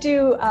just going to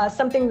do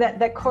something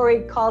that Corey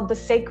called the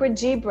sacred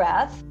G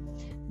breath.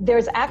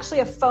 There's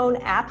actually a phone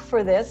app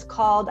for this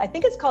I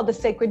think it's called the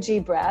sacred G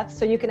breath.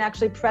 So you can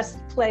actually press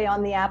play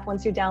on the app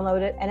once you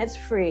download it, and it's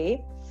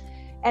free.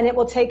 And it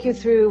will take you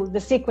through the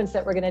sequence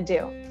that we're going to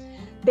do.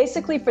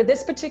 Basically, for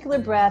this particular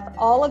breath,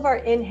 all of our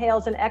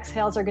inhales and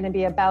exhales are going to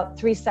be about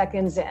 3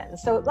 seconds in.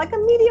 So like a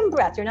medium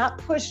breath, you're not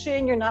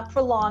pushing, you're not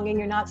prolonging,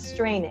 you're not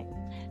straining.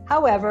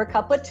 However, a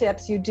couple of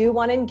tips, you do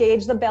want to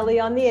engage the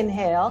belly on the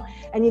inhale,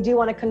 and you do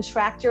want to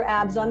contract your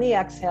abs on the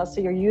exhale. So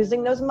you're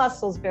using those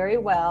muscles very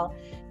well.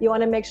 You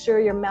want to make sure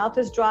your mouth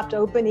is dropped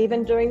open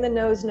even during the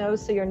nose,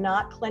 so you're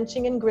not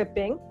clenching and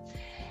gripping.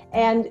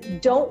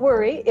 And don't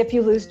worry if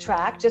you lose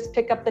track, just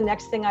pick up the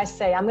next thing I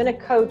say. I'm going to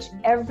coach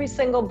every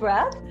single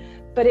breath,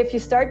 but if you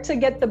start to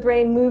get the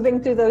brain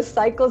moving through those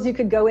cycles, you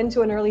could go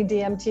into an early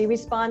DMT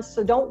response.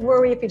 So don't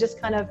worry if you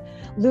just kind of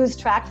lose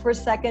track for a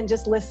second,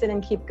 just listen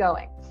and keep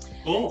going.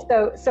 Cool.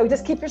 So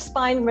just keep your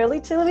spine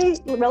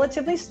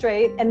relatively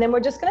straight, and then we're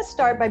just going to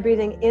start by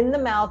breathing in the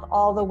mouth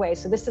all the way.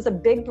 So this is a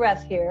big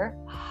breath here.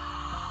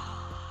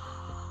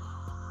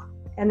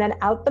 And then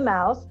out the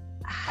mouth.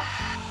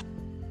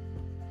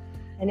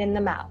 And in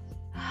the mouth.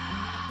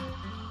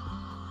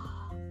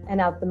 And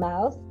out the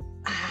mouth.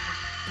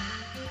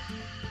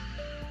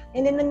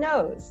 And in the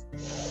nose.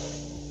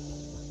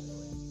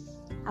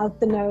 Out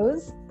the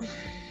nose.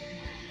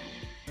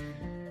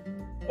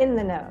 In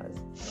the nose.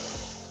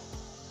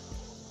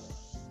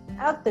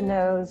 Out the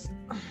nose.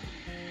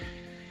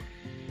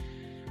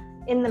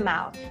 In the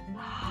mouth.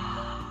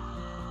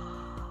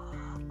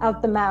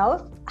 Out the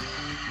mouth.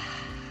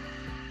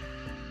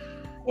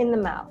 In the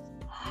mouth.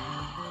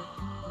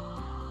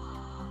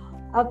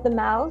 Out the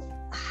mouth.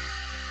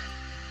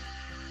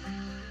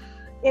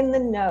 In the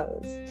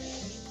nose.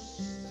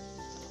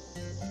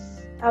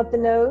 Out the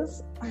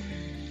nose.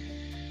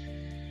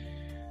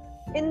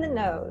 In the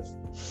nose.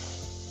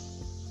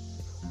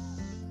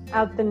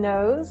 Out the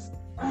nose.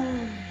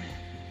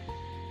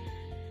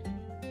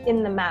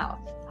 In the mouth.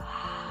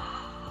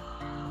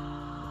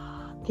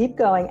 Keep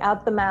going.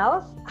 Out the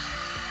mouth.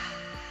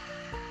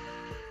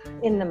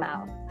 In the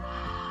mouth.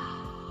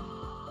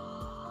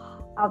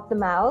 Out the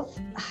mouth.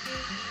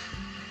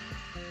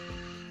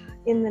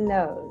 In the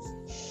nose.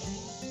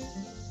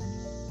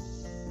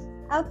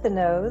 Out the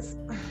nose.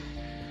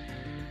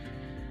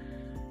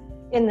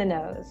 In the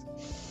nose.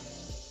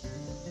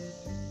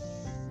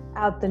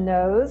 Out the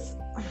nose.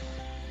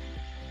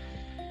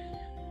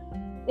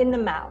 In the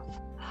mouth.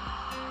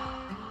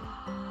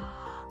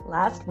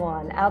 Last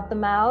one. Out the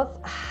mouth.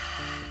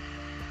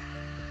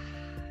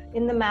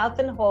 In the mouth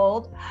and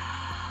hold.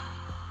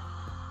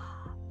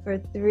 For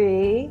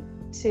 3,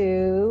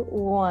 2,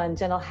 1.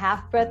 Gentle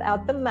half breath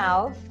out the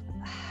mouth.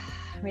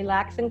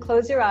 Relax and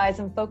close your eyes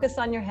and focus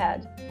on your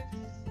head.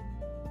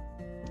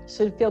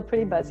 Should feel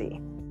pretty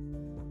buzzy.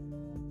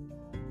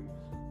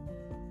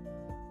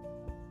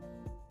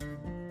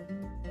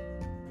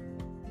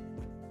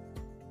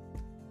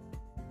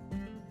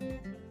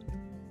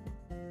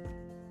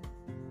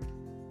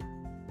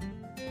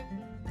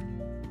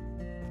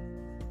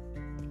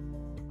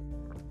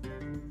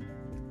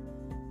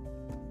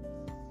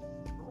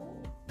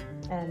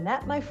 And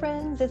that, my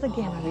friends, is a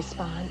gamma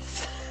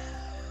response.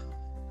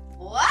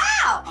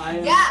 Wow! I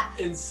am yeah.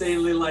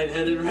 insanely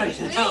lightheaded right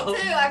now. Me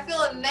too. I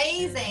feel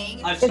amazing.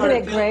 Isn't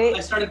it great?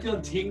 I started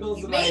feeling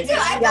tingles in my Me too.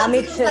 head. I felt me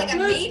tingles too. like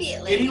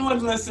immediately.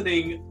 Anyone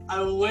listening,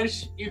 I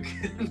wish you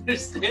could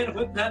understand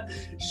what that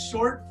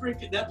short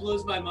freaking, that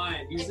blows my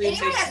mind. If Usually it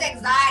anyone takes, has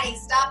anxiety,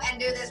 stop and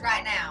do this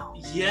right now.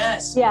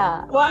 yes.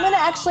 Yeah. Well, I'm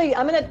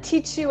Wow. going to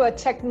teach you a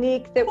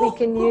technique that we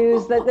can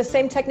use, the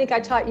same technique I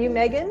taught you,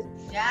 Megan.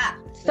 Yeah.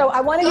 So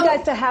I wanted you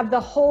guys to have the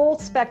whole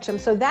spectrum.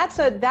 So that's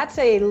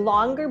a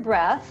longer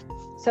breath.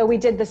 So we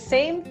did the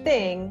same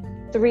thing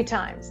 3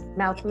 times.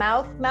 Mouth,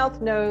 mouth,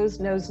 mouth,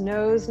 nose, nose,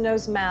 nose,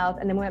 nose, mouth.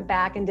 And then we went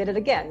back and did it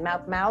again.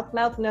 Mouth, mouth,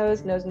 mouth,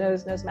 nose, nose,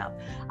 nose, nose, mouth.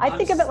 I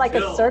think of it like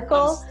a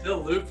circle. I'm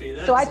still loopy.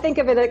 So I think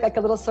of it like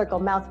a little circle.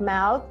 Mouth,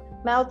 mouth,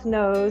 mouth,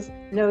 nose,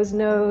 nose,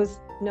 nose,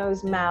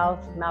 nose,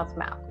 mouth, mouth,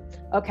 mouth.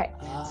 Okay.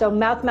 So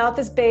mouth, mouth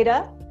is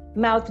beta.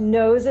 Mouth,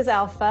 nose is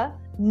alpha.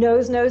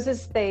 Nose, nose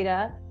is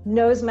theta.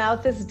 Nose,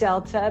 mouth is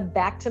delta.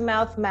 Back to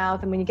mouth,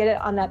 mouth. And when you get it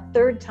on that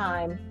 3rd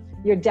time,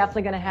 you're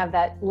definitely going to have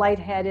that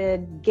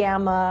lightheaded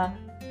gamma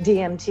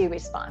DMT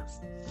response.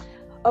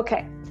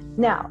 Okay.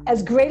 Now,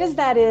 as great as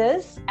that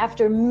is,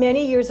 after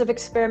many years of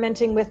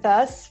experimenting with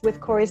us, with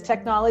Corey's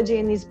technology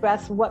and these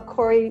breaths, what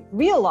Corey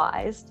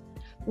realized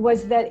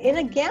was that in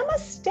a gamma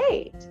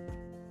state,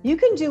 you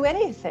can do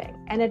anything.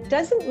 And it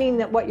doesn't mean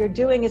that what you're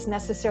doing is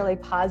necessarily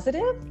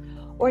positive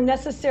or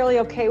necessarily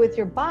okay with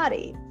your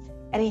body.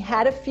 And he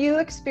had a few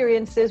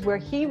experiences where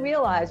he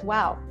realized,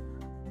 wow,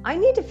 I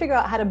need to figure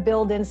out how to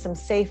build in some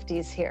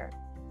safeties here.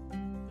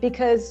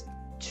 Because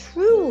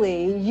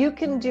truly you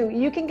can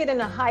get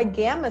in a high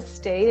gamma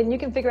state and you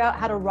can figure out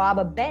how to rob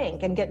a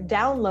bank and get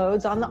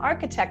downloads on the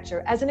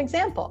architecture, as an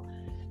example.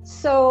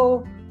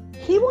 So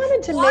he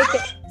wanted to make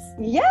it,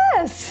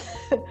 yes.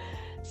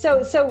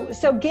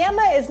 So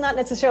gamma is not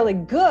necessarily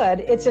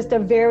good. It's just a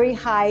very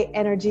high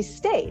energy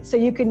state. So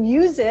you can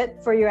use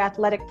it for your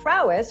athletic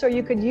prowess, or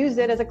you could use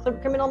it as a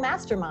criminal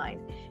mastermind.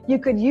 You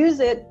could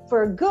use it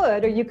for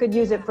good, or you could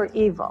use it for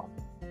evil.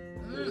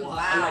 Wow.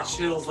 I got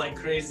chills like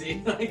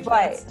crazy.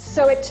 Right.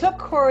 So it took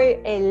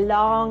Corey a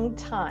long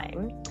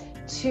time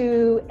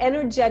to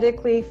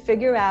energetically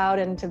figure out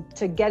and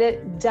to get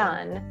it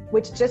done,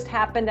 which just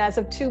happened as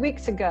of 2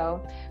 weeks ago,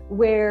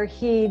 where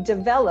he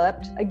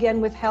developed,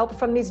 again with help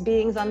from these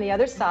beings on the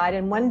other side,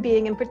 and one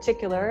being in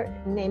particular,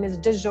 her name is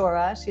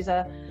Dejora. She's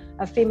a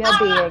female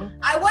being.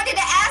 I wanted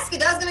to ask you,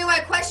 that was gonna be my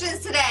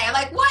questions today. I'm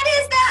like, what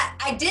is that?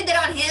 I did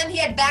that on him. He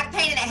had back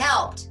pain and it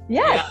helped.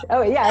 Yes. Yeah.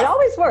 Oh yeah, it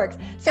always works.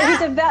 So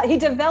he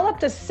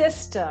developed a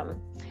system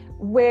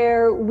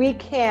where we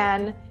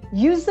can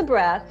use the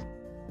breath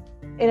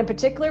in a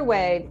particular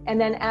way and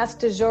then ask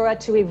Dejora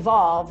to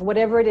evolve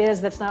whatever it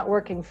is that's not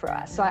working for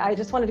us. So I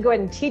just wanted to go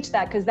ahead and teach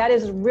that, because that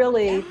is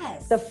really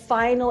the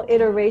final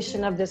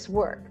iteration of this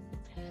work.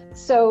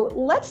 So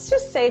let's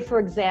just say, for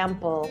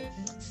example,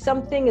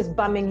 something is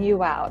bumming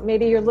you out.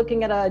 Maybe you're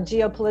looking at a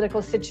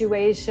geopolitical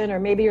situation, or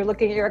maybe you're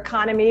looking at your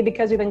economy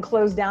because we've been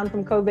closed down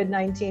from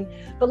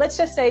COVID-19. But let's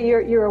just say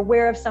you're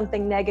aware of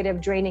something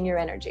negative draining your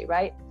energy,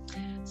 right?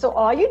 So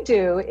all you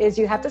do is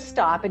you have to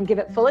stop and give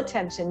it full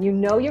attention. You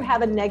know you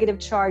have a negative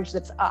charge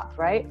that's up,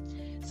 right?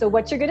 So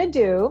what you're going to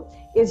do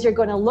is you're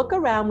going to look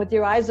around with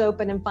your eyes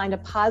open and find a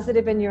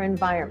positive in your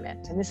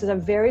environment. And this is a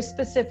very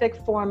specific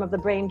form of the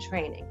brain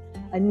training.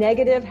 A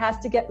negative has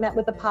to get met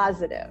with a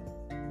positive.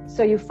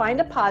 So you find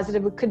a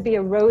positive. It could be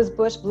a rose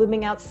bush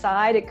blooming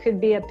outside. It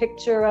could be a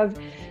picture of,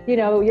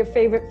 your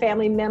favorite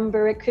family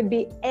member. It could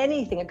be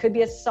anything. It could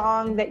be a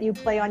song that you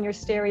play on your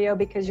stereo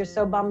because you're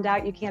so bummed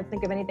out you can't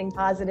think of anything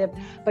positive,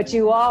 but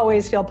you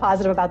always feel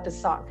positive about this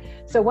song.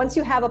 So once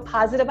you have a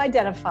positive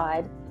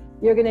identified,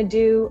 you're going to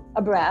do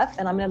a breath,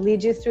 and I'm going to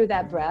lead you through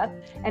that breath.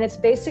 And it's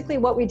basically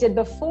what we did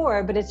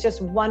before, but it's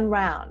just one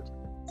round.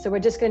 So we're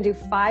just going to do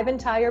 5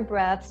 entire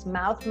breaths: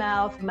 mouth,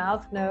 mouth,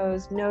 mouth,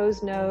 nose,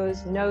 nose,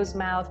 nose, nose,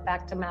 mouth,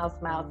 back to mouth,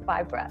 mouth,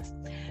 5 breaths.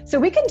 So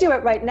we can do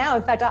it right now.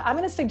 In fact, I'm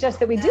going to suggest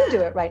that we do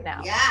it right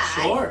now. Yeah.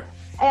 Sure.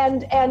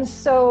 And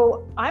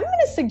so I'm going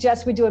to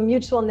suggest we do a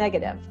mutual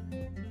negative.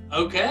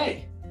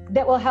 Okay.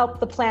 That will help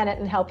the planet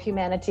and help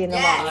humanity in the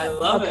long run. I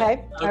love it.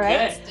 Okay. All right.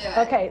 Let's do it.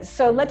 Okay,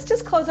 so let's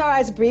just close our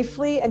eyes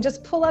briefly and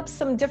just pull up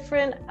some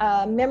different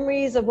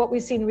memories of what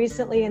we've seen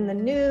recently in the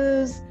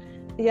news.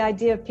 The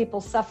idea of people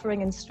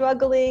suffering and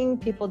struggling,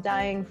 people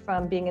dying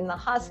from being in the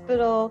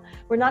hospital.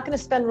 We're not going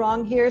to spend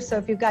long here, so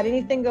if you've got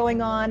anything going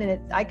on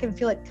and I can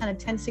feel it kind of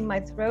tensing my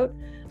throat,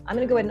 I'm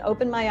going to go ahead and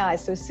open my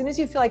eyes. So as soon as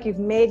you feel like you've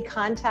made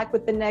contact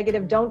with the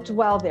negative, don't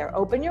dwell there.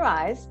 Open your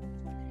eyes,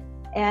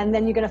 and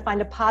then you're going to find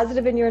a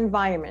positive in your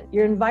environment.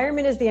 Your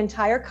environment is the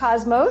entire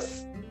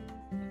cosmos.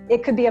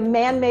 It could be a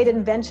man-made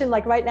invention.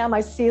 Like right now, my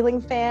ceiling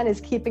fan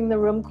is keeping the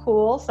room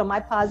cool. So my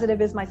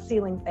positive is my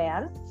ceiling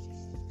fan.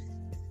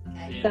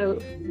 Okay. So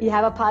you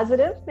have a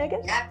positive,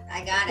 Megan? Yep,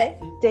 I got Okay.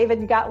 it.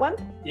 David, you got one?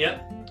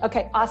 Yep.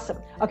 Okay, awesome.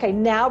 Okay,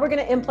 now we're going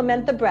to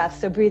implement the breath.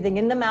 So breathing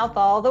in the mouth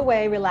all the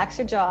way, relax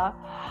your jaw.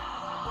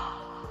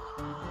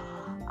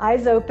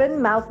 Eyes open,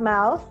 mouth.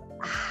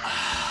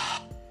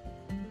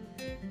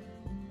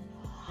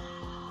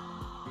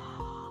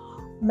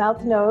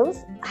 Mouth, nose.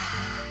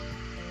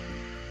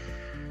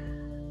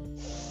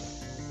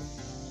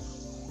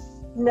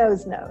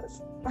 Nose.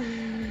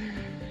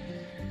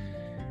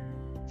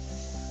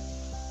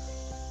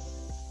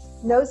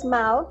 Nose,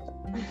 mouth.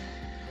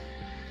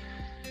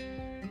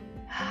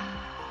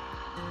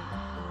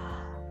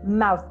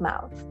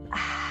 Mouth.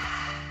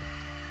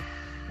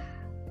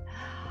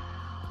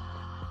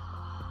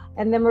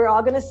 And then we're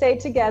all going to say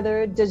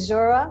together,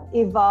 Dejura,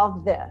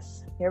 evolve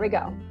this. Here we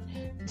go.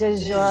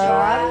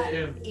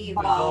 Dejura,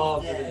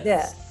 Evolve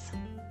this.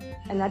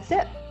 And that's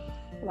it.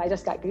 I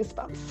just got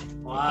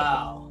goosebumps.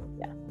 Wow.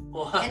 Yeah.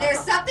 Wow. And there's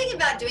something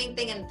about doing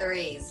things in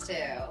threes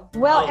too.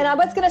 Well, and I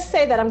was going to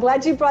say that. I'm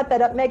glad you brought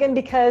that up, Megan,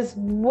 because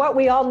what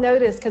we all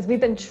notice, because we've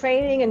been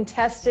training and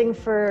testing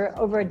for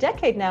over a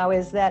decade now,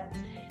 is that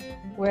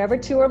wherever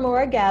two or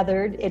more are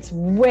gathered, it's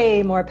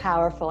way more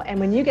powerful. And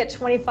when you get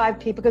 25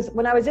 people, because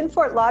when I was in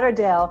Fort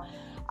Lauderdale,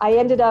 I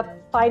ended up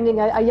finding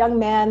a young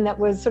man that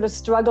was sort of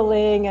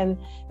struggling, and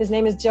his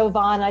name is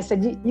Jovan. I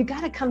said, you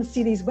got to come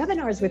see these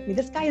webinars with me.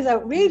 This guy is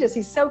outrageous.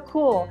 He's so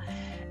cool.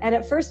 And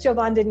at first,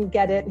 Jovan didn't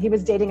get it. He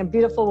was dating a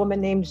beautiful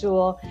woman named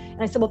Jewel.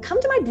 And I said, well, come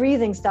to my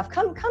breathing stuff.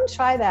 Come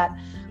try that.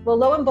 Well,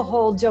 lo and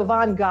behold,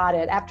 Jovan got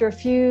it. After a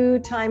few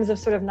times of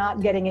sort of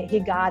not getting it, he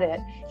got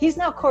it. He's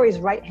now Corey's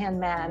right-hand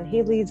man.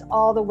 He leads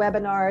all the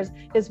webinars.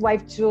 His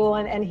wife, Jewel,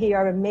 and he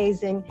are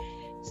amazing.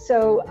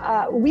 So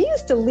we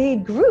used to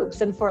lead groups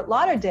in Fort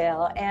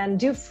Lauderdale and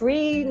do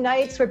free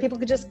nights where people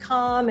could just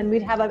come, and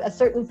we'd have a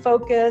certain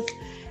focus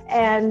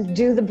and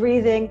do the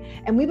breathing.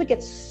 And we would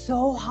get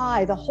so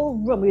high, the whole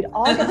room, we'd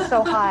all get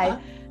so high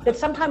that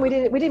sometimes we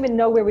didn't even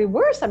know where we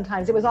were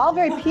sometimes. It was all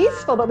very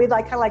peaceful, but we'd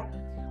kind of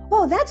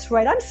oh, that's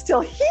right, I'm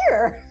still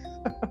here.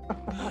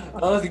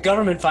 Well, if the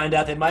government find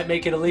out, they might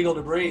make it illegal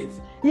to breathe.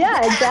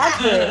 Yeah,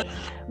 exactly.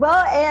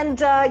 Well, and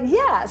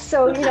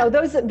so,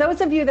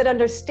 those of you that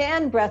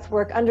understand breath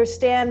work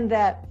understand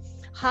that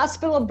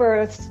hospital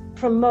births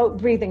promote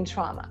breathing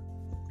trauma.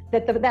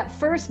 That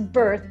first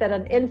birth that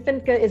an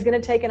infant is going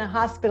to take in a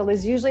hospital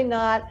is usually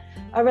not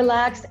a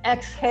relaxed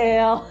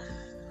exhale.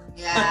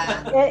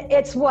 Yeah.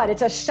 It's what?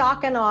 It's a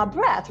shock and awe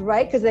breath,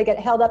 right? Because they get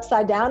held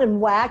upside down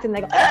and whacked, and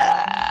they go,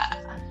 ah!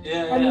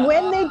 And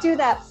when they do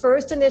that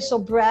first initial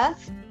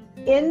breath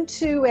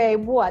into a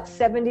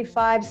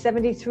 75,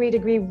 73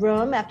 degree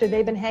room after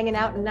they've been hanging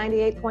out in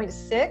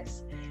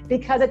 98.6,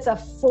 because it's a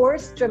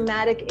forced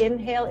dramatic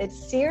inhale, it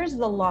sears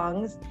the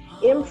lungs,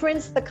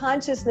 imprints the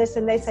consciousness,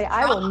 and they say,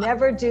 I will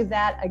never do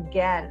that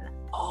again.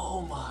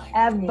 Oh my!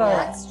 Ever.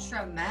 That's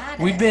traumatic.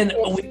 We've been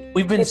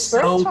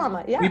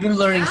trauma, yeah. we've been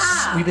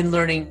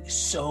learning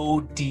so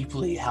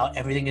deeply how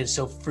everything is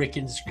so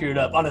freaking screwed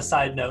up. On a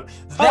side note,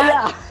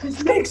 that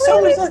makes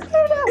so much sense.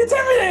 It's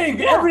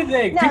everything,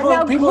 everything.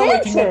 Now, people are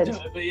waking up to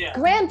it, but yeah.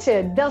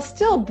 Granted, they'll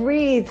still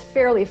breathe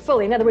fairly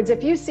fully. In other words,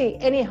 if you see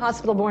any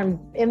hospital-born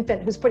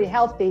infant who's pretty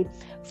healthy,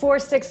 4 or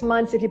 6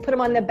 months, if you put them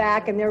on their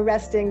back and they're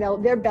resting,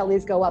 their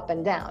bellies go up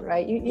and down,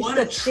 right? What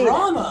a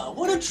trauma!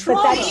 What a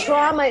trauma! But that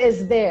trauma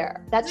is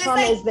there. That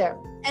trauma is there.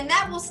 And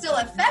that will still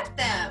affect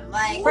them,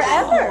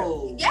 forever.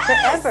 Yes.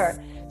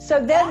 Forever.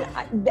 So then,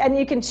 and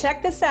you can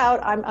check this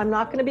out. I'm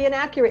not going to be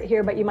inaccurate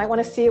here, but you might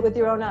want to see it with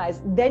your own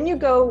eyes. Then you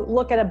go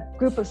look at a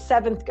group of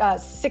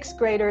 6th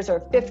graders or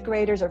 5th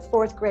graders or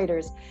 4th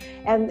graders.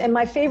 And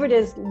my favorite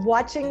is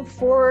watching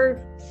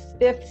 4th,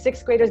 5th,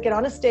 6th graders get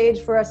on a stage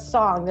for a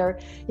song. They're,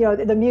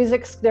 the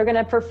music's they're going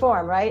to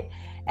perform, right?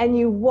 And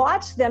you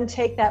watch them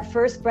take that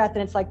first breath,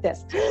 and it's like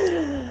this.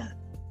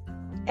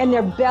 And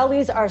their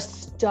bellies are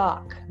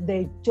stuck.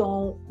 They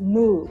don't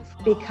move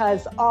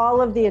because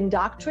all of the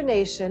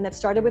indoctrination that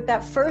started with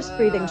that first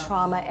breathing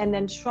trauma, and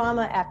then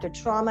trauma after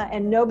trauma,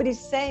 and nobody's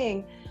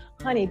saying,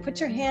 honey, put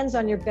your hands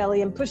on your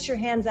belly and push your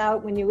hands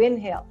out when you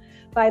inhale.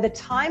 By the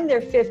time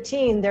they're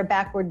 15, they're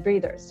backward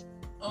breathers.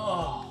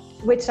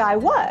 Which I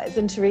was,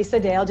 and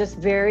Teresa Dale just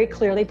very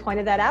clearly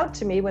pointed that out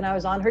to me when I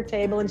was on her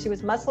table and she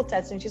was muscle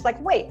testing. She's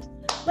like, wait,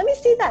 let me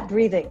see that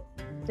breathing.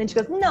 Then she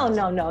goes,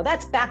 no,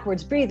 that's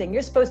backwards breathing.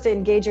 You're supposed to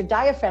engage your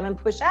diaphragm and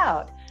push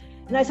out.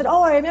 And I said,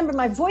 oh, I remember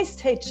my voice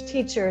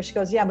teacher. She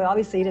goes, yeah, but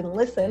obviously you didn't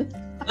listen.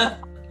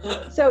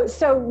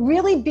 So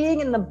really being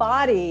in the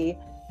body,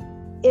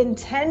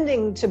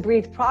 intending to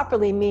breathe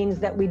properly means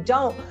that we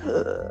don't,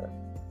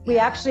 we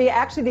actually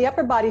the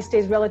upper body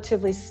stays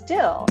relatively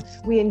still.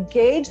 We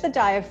engage the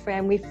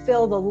diaphragm, we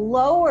fill the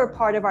lower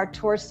part of our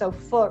torso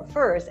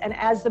first, and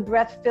as the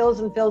breath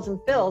fills and fills and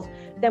fills,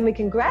 then we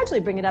can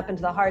gradually bring it up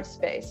into the heart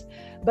space.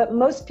 But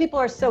most people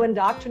are so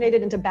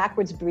indoctrinated into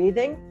backwards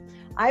breathing.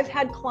 I've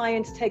had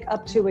clients take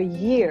up to a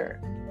year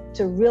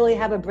to really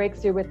have a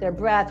breakthrough with their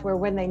breath, where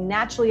when they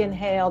naturally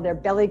inhale, their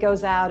belly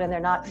goes out and they're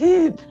not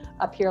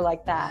up here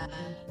like that.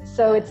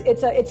 So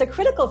it's a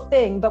critical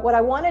thing. But what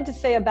I wanted to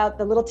say about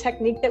the little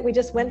technique that we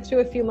just went through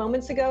a few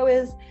moments ago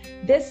is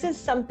this is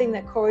something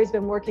that Corey's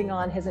been working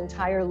on his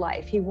entire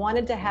life. He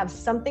wanted to have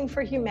something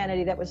for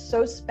humanity that was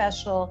so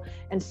special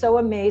and so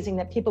amazing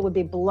that people would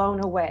be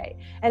blown away.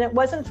 And it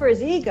wasn't for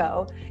his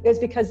ego. It was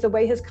because the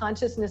way his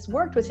consciousness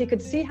worked was he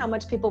could see how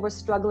much people were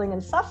struggling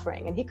and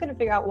suffering, and he couldn't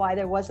figure out why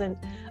there wasn't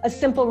a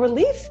simple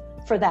relief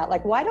for that.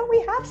 Like, why don't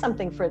we have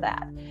something for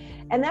that?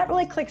 And that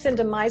really clicks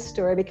into my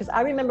story, because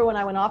I remember when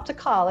I went off to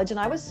college and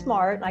I was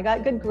smart and I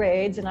got good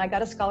grades and I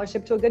got a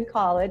scholarship to a good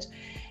college,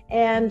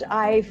 and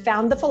I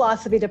found the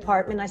philosophy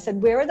department. I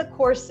said, where are the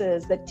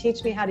courses that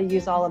teach me how to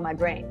use all of my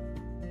brain?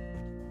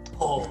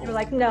 Oh. They were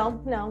like,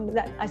 no.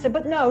 I said,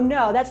 but no,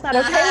 that's not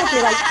okay with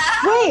me. Like,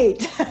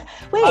 wait.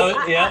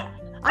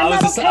 I'm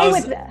not okay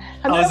with that.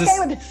 I'm not okay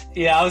with this.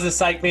 Yeah, I was a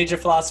psych major,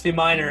 philosophy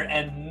minor,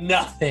 and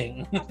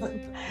nothing.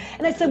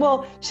 And I said,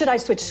 well, should I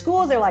switch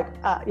schools? They're like,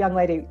 young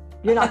lady,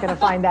 you're not going to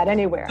find that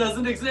anywhere.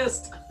 Doesn't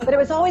exist. But it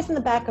was always in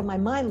the back of my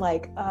mind,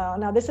 like,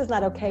 no, this is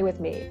not okay with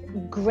me.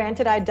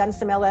 Granted, I'd done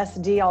some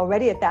LSD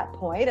already at that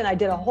point, and I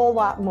did a whole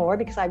lot more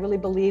because I really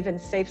believe in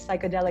safe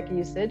psychedelic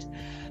usage.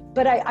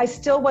 But I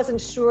still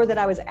wasn't sure that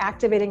I was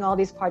activating all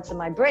these parts of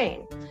my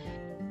brain.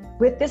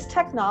 With this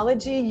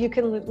technology, you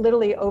can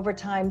literally over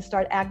time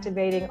start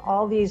activating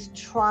all these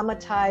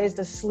traumatized,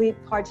 asleep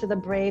parts of the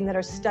brain that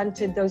are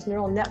stunted. Those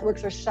neural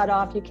networks are shut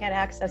off. You can't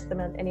access them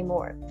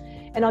anymore.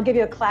 And I'll give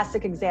you a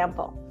classic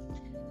example.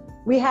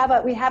 We have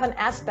an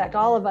aspect,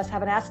 all of us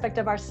have an aspect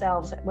of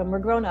ourselves when we're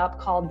grown up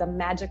called the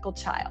magical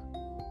child.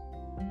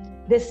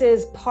 This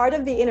is part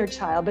of the inner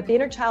child, but the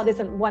inner child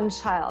isn't one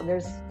child.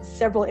 There's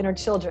several inner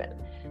children.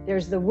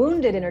 There's the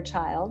wounded inner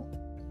child.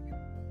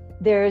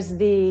 There's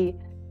the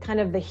kind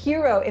of the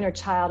hero inner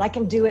child. I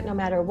can do it no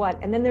matter what.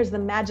 And then there's the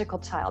magical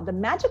child. The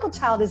magical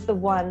child is the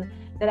one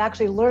that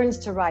actually learns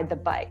to ride the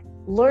bike,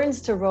 learns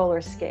to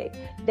roller skate.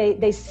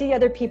 They see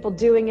other people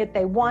doing it.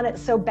 They want it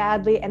so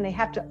badly, and they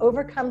have to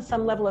overcome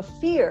some level of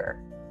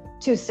fear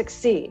to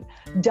succeed,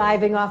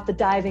 diving off the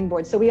diving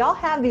board. So we all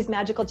have these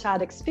magical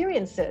child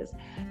experiences,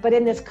 but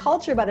in this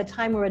culture, by the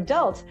time we're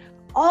adults,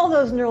 all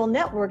those neural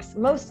networks,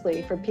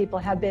 mostly for people,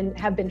 have been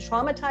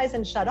traumatized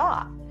and shut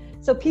off.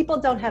 So people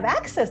don't have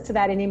access to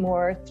that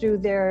anymore through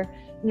their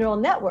neural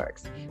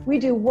networks. We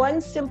do one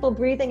simple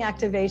breathing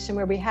activation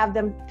where we have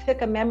them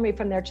pick a memory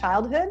from their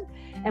childhood,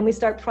 and we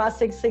start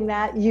processing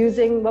that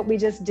using what we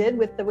just did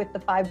with the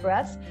 5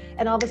 breaths.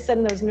 And all of a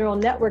sudden those neural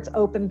networks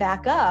open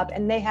back up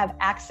and they have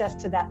access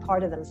to that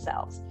part of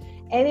themselves.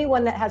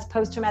 Anyone that has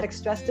post-traumatic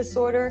stress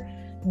disorder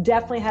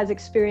definitely has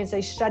experienced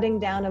a shutting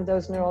down of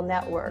those neural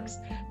networks.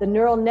 The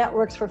neural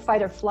networks for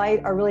fight or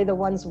flight are really the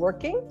ones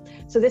working.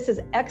 So this is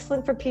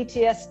excellent for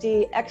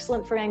PTSD,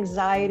 excellent for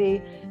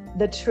anxiety.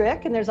 The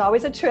trick, and there's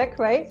always a trick,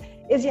 right,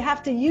 is you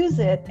have to use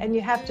it, and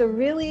you have to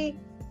really,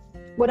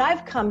 what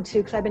I've come to,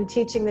 because I've been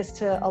teaching this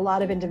to a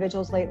lot of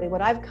individuals lately,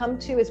 what I've come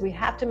to is we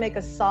have to make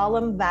a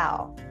solemn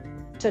vow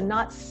to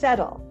not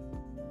settle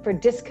for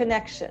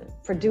disconnection,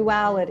 for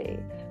duality,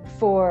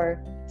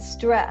 for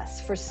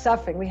stress, for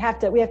suffering. We have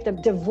to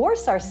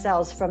divorce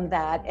ourselves from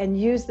that and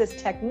use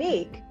this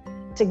technique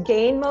to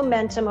gain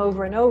momentum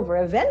over and over.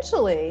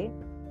 Eventually,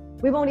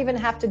 we won't even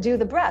have to do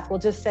the breath. We'll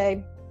just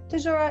say,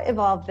 Dejura,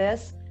 evolve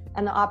this,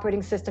 and the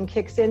operating system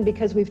kicks in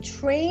because we've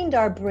trained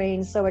our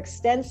brain so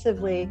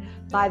extensively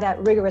by that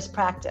rigorous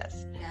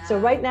practice. Yeah. So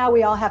right now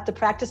we all have to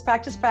practice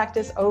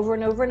over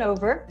and over and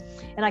over.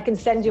 And I can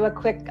send you a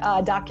quick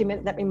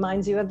document that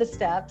reminds you of the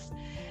steps.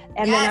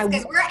 And yes,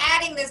 because we're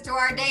adding this to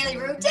our daily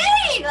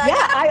routine. Like,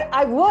 yeah,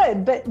 I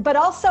would, but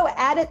also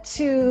add it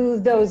to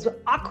those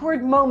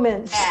awkward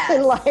moments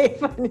in life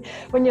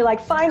when you're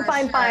like, fine.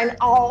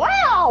 Oh,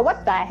 wow,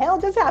 what the hell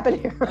just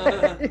happened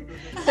here?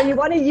 So you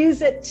want to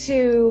use it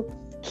to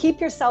keep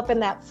yourself in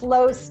that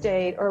flow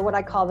state, or what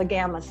I call the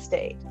gamma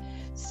state.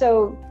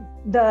 So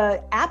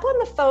the app on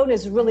the phone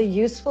is really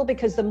useful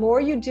because the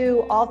more you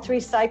do all 3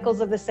 cycles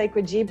of the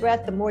sacred G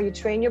breath, the more you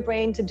train your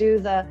brain to do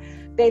the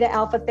beta,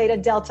 alpha, theta,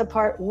 delta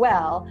part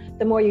well,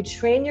 the more you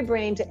train your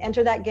brain to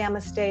enter that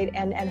gamma state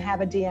and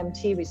have a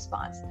DMT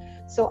response.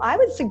 So I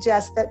would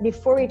suggest that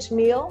before each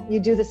meal, you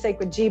do the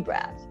sacred G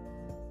breath.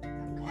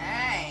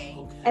 Okay.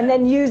 And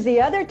then use the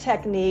other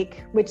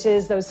technique, which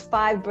is those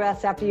 5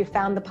 breaths after you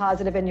found the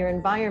positive in your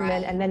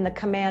environment, and then the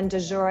command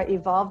Dejura,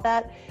 evolve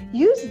that.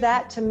 Use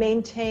that to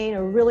maintain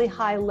a really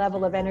high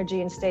level of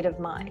energy and state of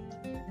mind.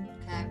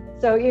 Okay.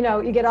 So,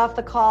 you get off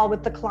the call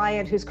with the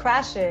client who's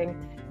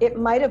crashing, it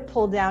might have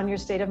pulled down your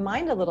state of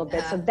mind a little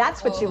bit. So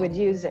that's what you would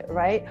use it,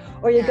 right?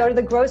 Or you go to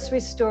the grocery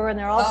store and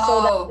they're all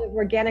sold out of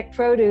organic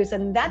produce,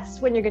 and that's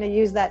when you're going to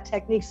use that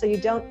technique so you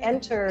don't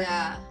enter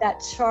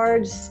that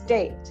charged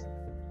state.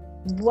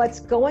 what's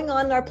going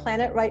on in our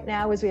planet right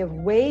now is we have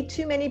way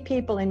too many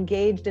people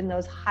engaged in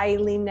those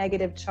highly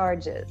negative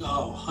charges.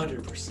 Oh,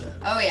 100%.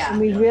 Oh, yeah.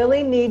 And we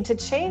really need to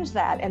change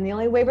that. And the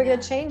only way we're going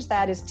to change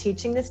that is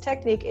teaching this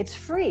technique. It's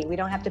free. We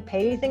don't have to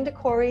pay anything to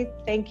Corey.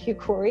 Thank you,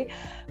 Corey.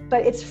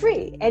 But it's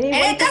free. Anyone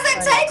and it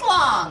doesn't take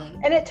long.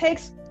 And it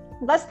takes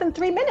less than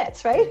 3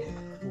 minutes, right?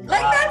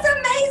 Like, that's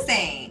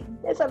amazing.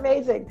 It's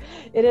amazing.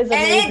 It is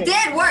amazing. And it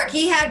did work.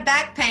 He had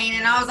back pain,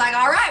 and I was like,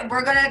 all right,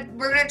 we're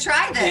gonna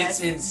try this. It's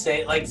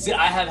insane. Like,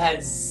 I have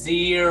had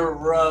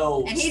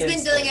zero. And he's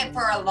been doing it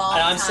for a long time.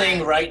 And I'm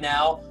saying right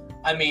now,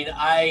 I mean,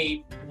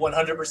 I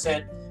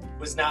 100%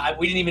 was not,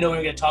 we didn't even know we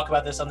were going to talk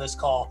about this on this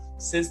call.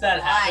 Since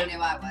that happened. I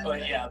knew I was.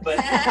 But yeah, but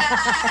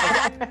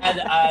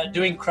and,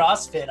 doing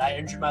CrossFit, I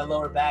injured my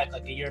lower back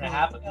like a year and a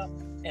half ago.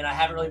 And I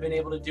haven't really been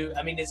able to do,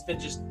 I mean, it's been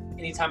just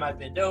anytime I've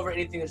been over,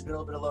 anything, there's been a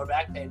little bit of lower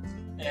back pain.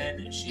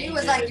 And she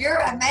was like, you're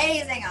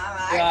amazing. I'm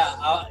like,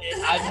 yeah,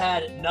 I've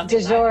had nothing.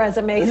 DeJora's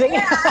amazing.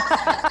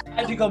 I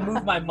had to go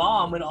move my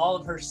mom and all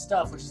of her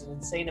stuff, which is an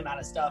insane amount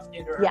of stuff,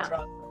 into her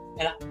truck.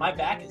 And my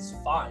back is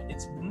fine.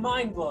 It's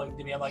mind-blowing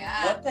to me. I'm like,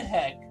 what the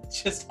heck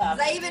just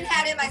happened? I even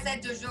had him, I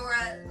said,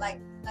 DeJora, like,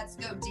 let's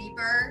go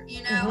deeper,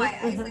 you know?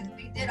 I like,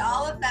 we did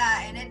all of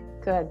that, and it...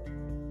 Good.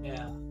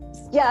 Yeah.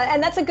 Yeah,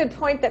 and that's a good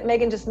point that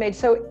Megan just made.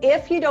 So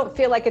if you don't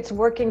feel like it's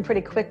working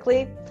pretty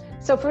quickly,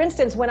 so for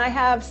instance, when I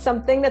have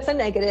something that's a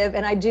negative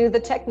and I do the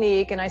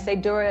technique and I say,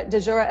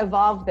 DeJora,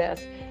 evolve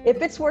this,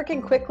 if it's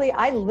working quickly,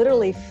 I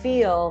literally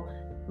feel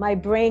my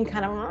brain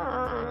kind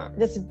of,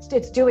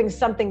 it's doing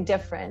something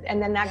different,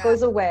 and then that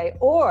goes away.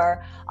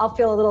 Or I'll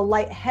feel a little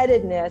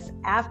lightheadedness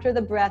after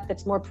the breath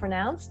that's more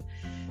pronounced.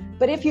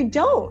 But if you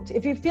don't,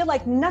 if you feel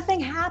like nothing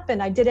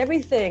happened, I did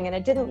everything and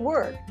it didn't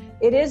work,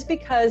 it is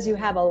because you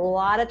have a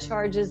lot of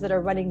charges that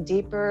are running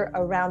deeper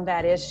around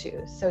that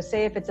issue. So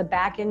say if it's a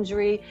back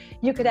injury,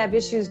 you could have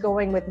issues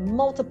going with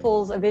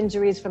multiples of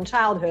injuries from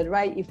childhood,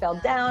 right? You fell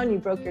down, you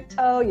broke your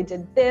toe, you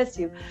did this,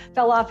 you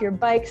fell off your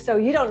bike. So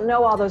you don't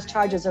know all those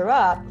charges are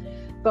up.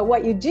 But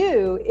what you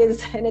do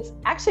is, and it's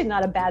actually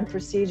not a bad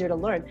procedure to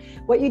learn,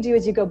 what you do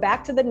is you go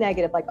back to the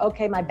negative, like,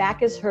 okay, my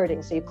back is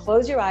hurting. So you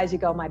close your eyes, you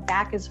go, my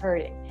back is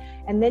hurting.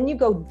 And then you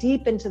go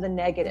deep into the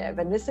negative.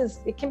 And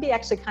it can be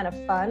actually kind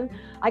of fun.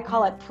 I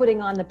call it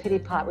putting on the pity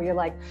pot, where you're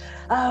like,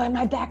 oh, and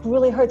my back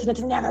really hurts and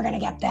it's never gonna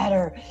get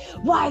better.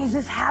 Why is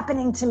this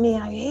happening to me?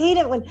 I hate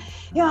it when,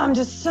 I'm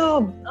just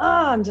so,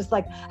 I'm just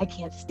like, I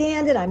can't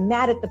stand it. I'm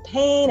mad at the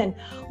pain. And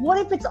what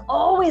if it's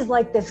always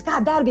like this?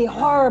 God, that'd be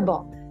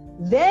horrible.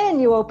 Then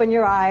you open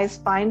your eyes,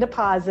 find a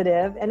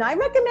positive. And I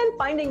recommend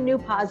finding new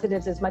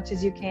positives as much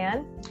as you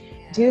can.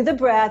 Do the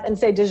breath and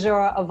say,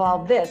 DeJora,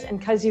 evolve this. And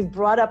because you've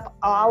brought up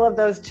all of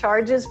those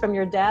charges from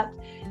your depth,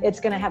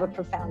 it's going to have a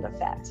profound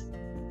effect.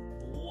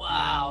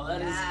 Wow,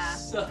 that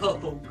is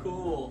so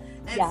cool.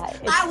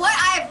 What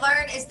I've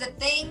learned is the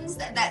things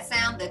that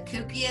sound the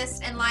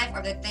kookiest in life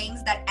are the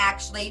things that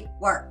actually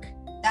work.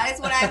 That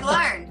is what I've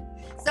learned.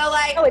 So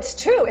like, oh,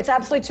 it's true. It's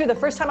absolutely true. The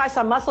first time I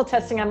saw muscle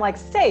testing, I'm like,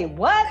 say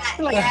what?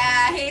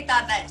 Yeah, he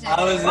thought that too.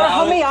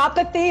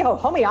 Homeopathy.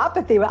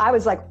 I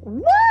was like,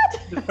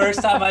 what? The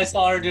first time I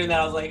saw her doing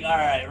that, I was like, all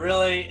right,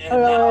 really?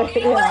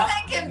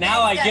 And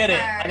now I get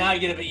it. And now I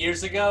get it. But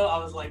years ago, I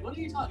was like, what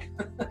are you talking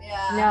about?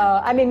 No,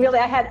 I mean, really,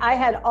 I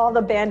had all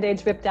the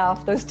Band-Aids ripped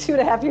off. Those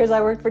 2.5 years I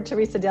worked for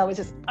Teresa Dale was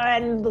just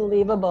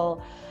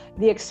unbelievable.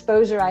 The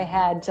exposure I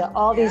had to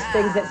all these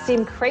things that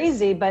seem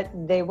crazy, but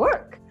they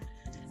work.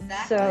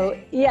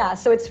 Exactly.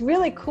 So it's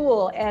really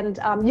cool. And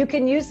you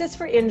can use this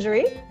for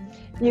injury.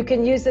 You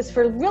can use this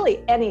for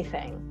really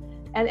anything.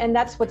 And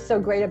that's what's so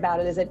great about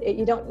it, is that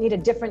you don't need a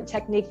different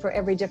technique for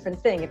every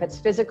different thing. If it's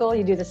physical,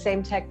 you do the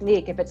same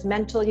technique. If it's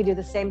mental, you do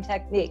the same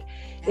technique.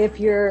 If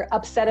you're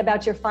upset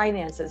about your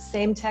finances,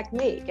 same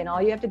technique. And all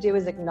you have to do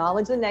is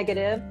acknowledge the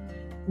negative,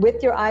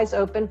 with your eyes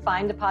open,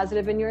 find a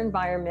positive in your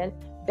environment,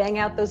 bang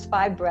out those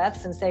 5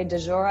 breaths and say,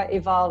 DeJora,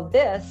 evolve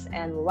this,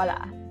 and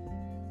voila.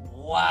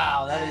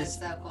 Wow, that is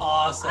so cool.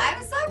 Awesome.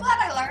 I'm so glad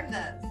I learned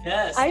this.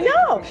 Yes. I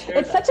know.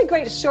 It's such a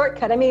great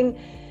shortcut. I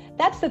mean,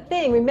 that's the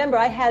thing. Remember,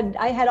 I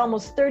had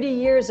almost 30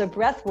 years of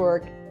breath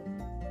work.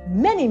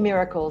 Many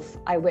miracles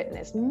I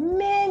witnessed.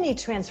 Many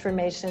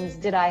transformations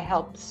did I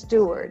help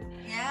steward.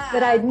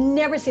 But I'd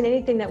never seen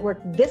anything that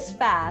worked this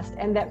fast,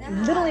 and that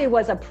literally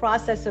was a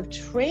process of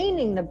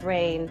training the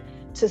brain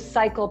to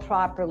cycle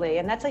properly.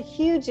 And that's a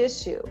huge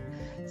issue.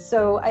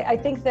 So I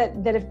think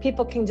that if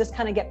people can just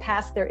kind of get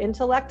past their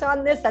intellect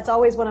on this, that's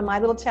always one of my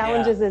little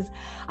challenges is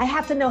I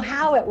have to know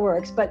how it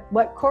works. But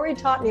what Corey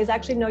taught me is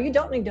actually, no, you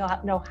don't need to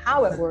know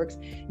how it works.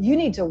 You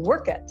need to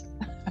work it.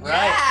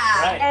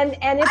 Right.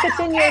 And if it's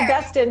in your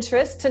best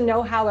interest to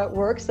know how it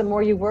works, the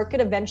more you work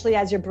it, eventually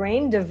as your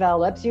brain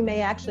develops, you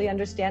may actually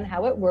understand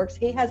how it works.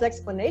 He has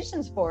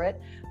explanations for it,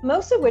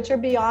 most of which are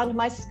beyond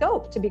my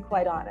scope, to be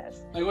quite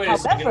honest. Like, wait a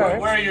second,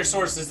 where are your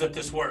sources that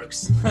this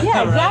works?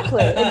 Yeah,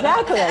 exactly.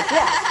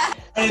 Yeah.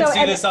 I didn't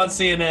see this on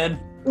CNN.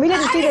 We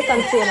didn't see this on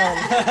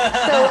CNN.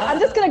 So I'm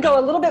just going to go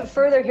a little bit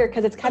further here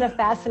because it's kind of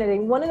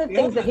fascinating. One of the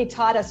things that he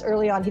taught us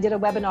early on, he did a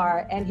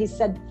webinar and he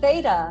said,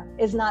 theta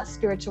is not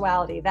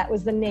spirituality. That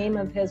was the name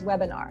of his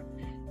webinar.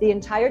 The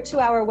entire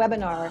 2-hour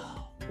webinar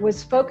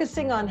was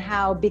focusing on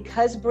how,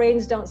 because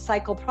brains don't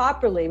cycle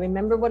properly,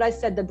 remember what I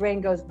said, the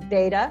brain goes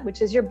beta,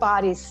 which is your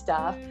body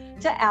stuff,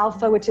 to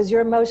alpha, which is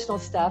your emotional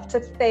stuff, to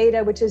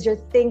theta, which is your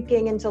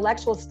thinking,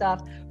 intellectual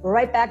stuff,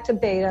 right back to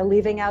beta,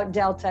 leaving out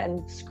delta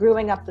and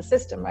screwing up the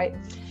system, right?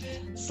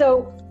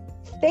 So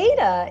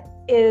theta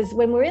is,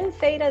 when we're in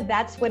theta,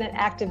 that's when it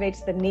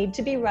activates the need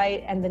to be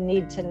right and the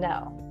need to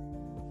know.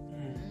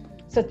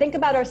 So think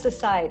about our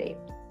society.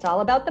 It's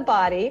all about the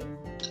body,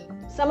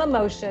 some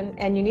emotion,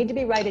 and you need to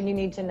be right and you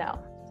need to know.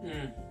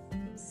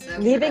 So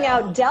leaving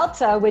out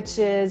delta, which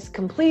is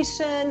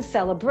completion,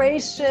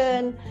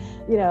 celebration,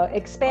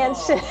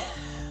 expansion,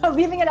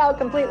 leaving it out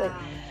completely.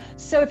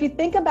 So if you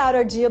think about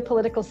our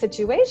geopolitical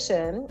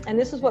situation, and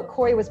this is what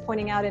Corey was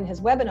pointing out in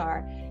his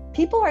webinar,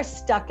 people are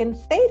stuck in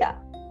theta.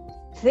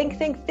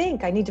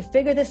 Think. I need to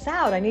figure this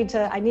out. I need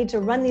to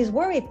run these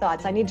worry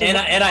thoughts. I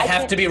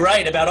have to be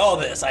right about all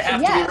this. I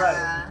have to be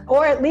right.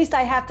 Or at least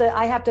I have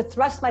to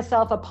thrust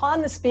myself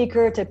upon the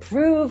speaker to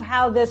prove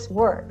how this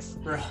works.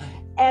 Right.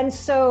 And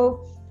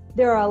so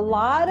there are a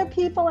lot of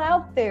people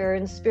out there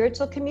in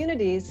spiritual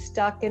communities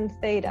stuck in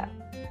theta.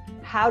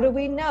 How do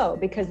we know?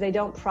 Because they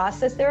don't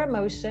process their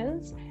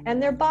emotions and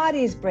their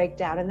bodies break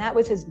down. And that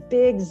was his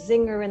big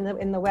zinger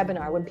in the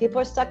webinar. When people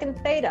are stuck in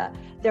theta,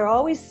 they're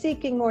always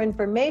seeking more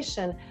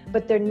information,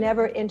 but they're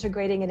never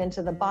integrating it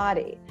into the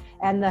body.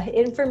 And the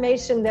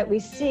information that we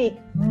seek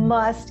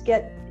must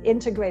get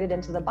integrated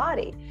into the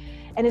body.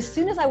 And as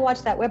soon as I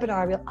watched that webinar,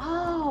 I realized,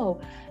 oh,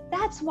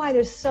 that's why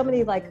there's so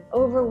many like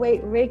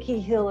overweight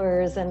Reiki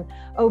healers and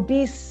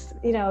obese,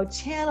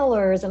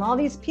 channelers and all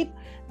these people.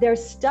 They're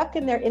stuck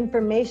in their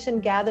information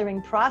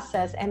gathering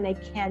process and they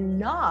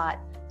cannot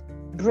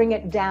bring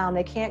it down.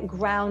 They can't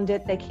ground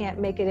it. They can't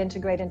make it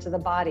integrate into the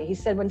body. He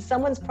said when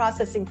someone's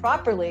processing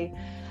properly,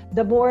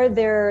 the more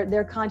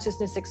their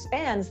consciousness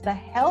expands, the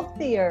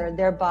healthier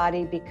their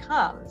body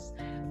becomes.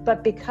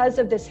 But because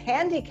of this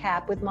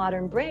handicap with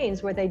modern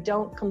brains where they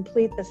don't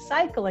complete the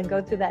cycle and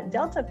go through that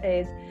delta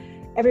phase,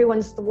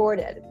 everyone's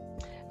thwarted.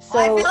 So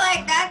I feel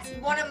like that's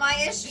one of my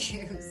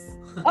issues.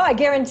 Oh, I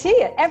guarantee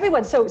it.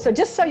 Everyone. So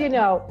just so you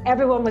know,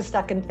 everyone was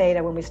stuck in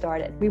theta when we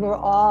started. We were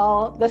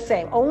all the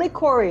same. Only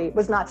Corey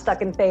was not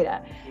stuck in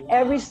theta.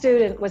 Every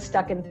student was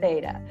stuck in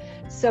theta.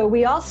 So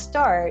we all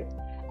start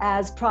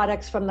as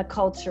products from the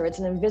culture. It's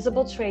an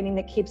invisible training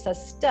that keeps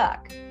us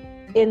stuck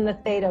in the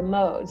theta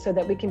mode so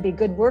that we can be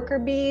good worker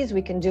bees.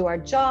 We can do our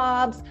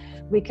jobs.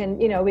 We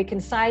can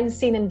sign,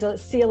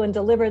 seal, and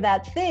deliver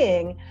that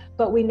thing,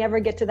 but we never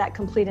get to that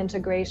complete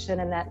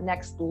integration and that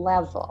next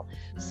level.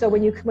 So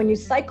when you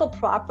cycle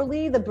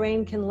properly, the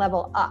brain can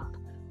level up.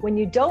 When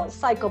you don't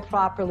cycle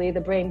properly, the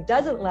brain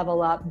doesn't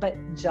level up,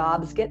 but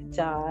jobs get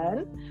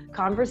done,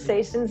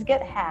 conversations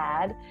get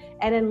had,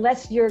 and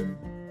unless you're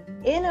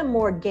in a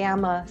more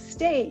gamma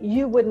state,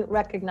 you wouldn't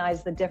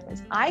recognize the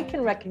difference. I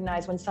can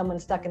recognize when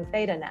someone's stuck in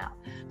theta now,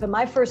 but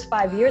my first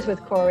 5 years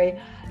with Corey,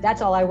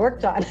 that's all I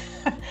worked on.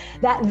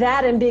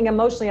 that and being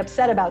emotionally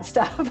upset about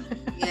stuff.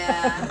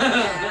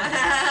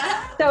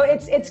 Yeah. So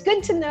it's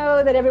good to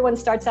know that everyone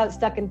starts out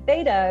stuck in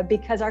theta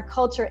because our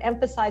culture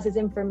emphasizes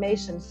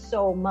information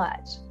so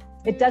much.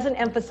 It doesn't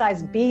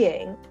emphasize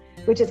being,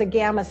 which is a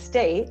gamma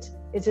state.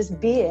 It's just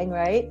being,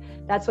 right?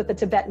 That's what the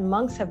Tibetan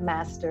monks have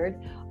mastered.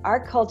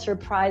 Our culture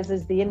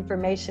prizes the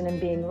information and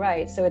being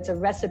right. So it's a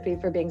recipe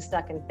for being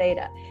stuck in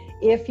theta.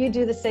 If you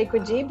do the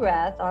sacred G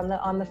breath on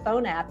the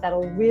phone app,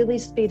 that'll really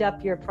speed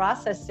up your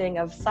processing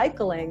of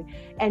cycling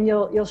and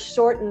you'll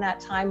shorten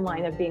that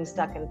timeline of being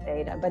stuck in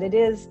theta. But it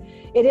is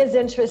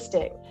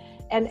interesting.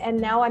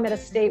 And now I'm at a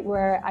state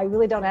where I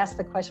really don't ask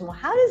the question, well,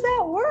 how does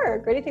that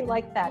work? Or anything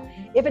like that.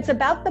 If it's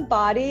about the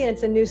body and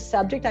it's a new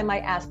subject, I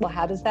might ask, well,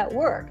 how does that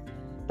work?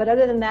 But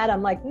other than that,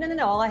 I'm like,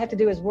 no. All I have to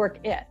do is work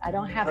it. I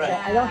don't have to.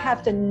 I don't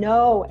have to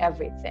know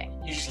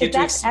everything. You just get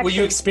to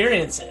you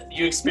experience it.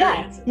 You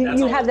experience it.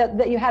 You have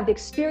you have the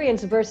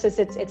experience versus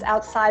it's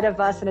outside of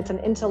us and it's an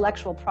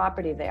intellectual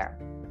property there.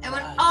 And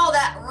when all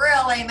that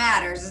really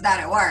matters is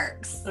that it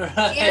works.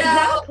 Right.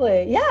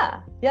 Exactly.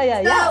 Yeah.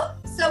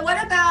 So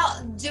what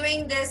about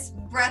doing this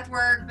breath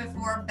work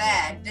before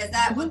bed?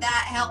 Would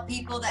that help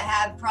people that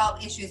have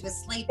issues with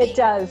sleeping? It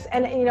does.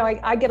 And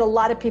I get a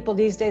lot of people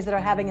these days that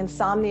are having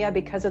insomnia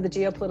because of the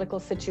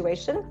geopolitical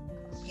situation.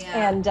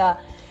 Yeah. And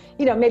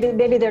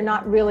maybe they're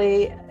not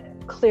really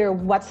clear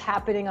what's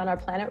happening on our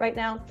planet right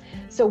now.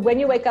 So when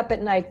you wake up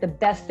at night, the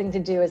best thing to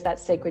do is that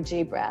sacred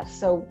G breath.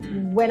 So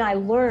when I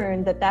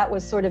learned that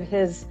was sort of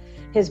his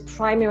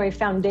primary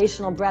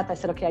foundational breath, I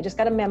said, okay, I just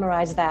got to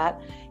memorize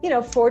that.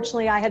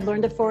 Fortunately, I had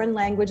learned a foreign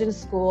language in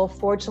school.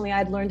 Fortunately, I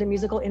had learned a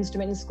musical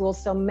instrument in school.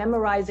 So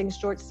memorizing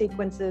short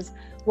sequences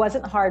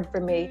wasn't hard for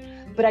me.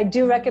 But I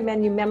do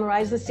recommend you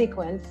memorize the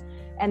sequence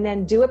and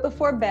then do it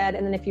before bed.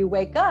 And then if you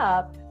wake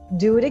up,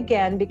 do it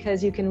again,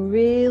 because you can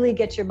really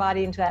get your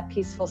body into that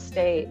peaceful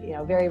state,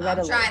 very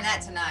readily. I'm trying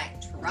that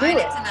tonight.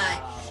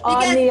 Tonight.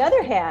 On the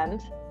other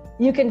hand,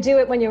 you can do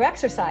it when you're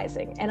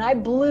exercising. And I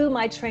blew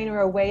my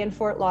trainer away in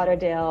Fort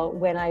Lauderdale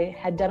when I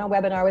had done a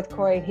webinar with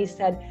Corey. He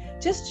said,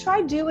 just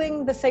try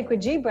doing the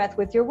sacred G breath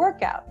with your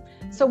workout.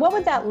 So what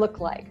would that look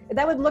like?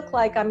 That would look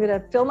like I'm going to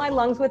fill my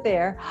lungs with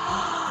air.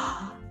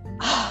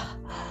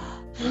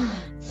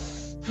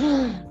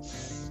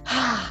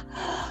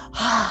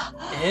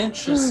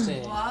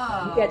 Interesting.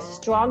 Wow. You get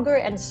stronger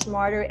and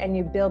smarter, and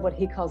you build what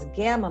he calls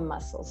gamma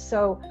muscles.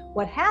 So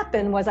what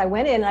happened was I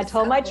went in and I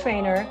told my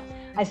trainer,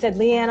 I said,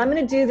 Leanne, I'm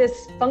going to do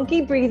this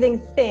funky breathing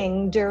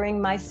thing during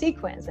my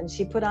sequence. And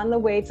she put on the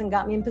weights and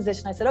got me in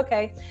position. I said,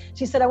 okay.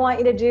 She said, I want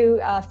you to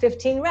do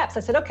 15 reps. I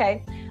said,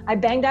 okay. I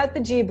banged out the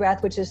G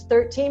breath, which is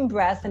 13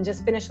 breaths, and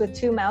just finished with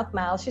 2 mouth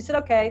miles. She said,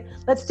 okay,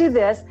 let's do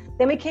this.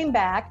 Then we came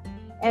back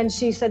and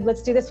she said,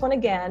 let's do this one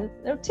again.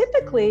 Now,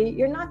 typically,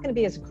 you're not going to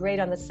be as great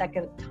on the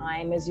second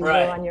time as you were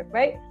on your,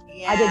 right?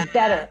 Yeah.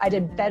 I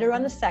did better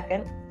on the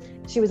second.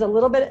 She was a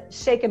little bit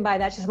shaken by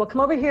that. She said, well,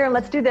 come over here and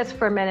let's do this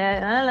for a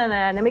minute.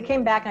 And then we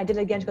came back and I did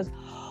it again. She goes,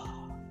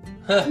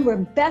 you were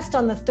best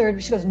on the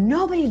third. She goes,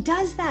 nobody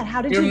does that.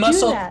 How did you do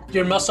that?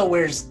 Your muscle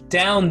wears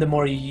down the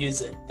more you use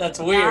it. That's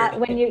weird.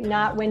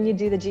 Not when you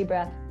do the G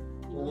breath.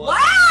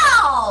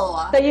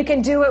 Wow. So you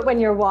can do it when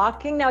you're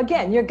walking. Now,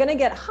 again, you're going to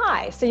get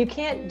high. So you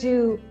can't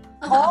do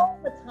all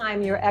the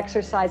time you're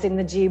exercising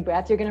the G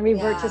breath. You're going to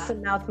revert to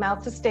some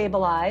mouth to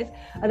stabilize.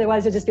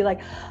 Otherwise, you'll just be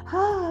like,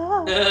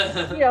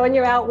 when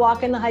you're out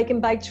walking the hike and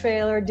bike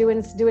trail or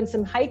doing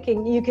some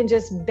hiking, you can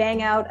just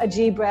bang out a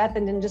G breath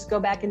and then just go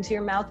back into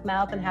your mouth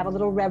and have a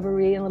little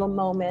reverie and a little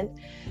moment.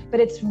 But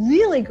it's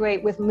really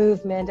great with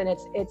movement, and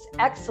it's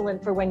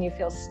excellent for when you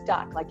feel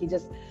stuck. Like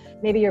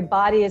maybe your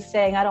body is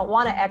saying, I don't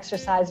want to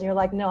exercise. And you're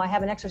like, no, I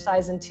haven't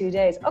exercised in 2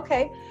 days.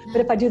 Okay.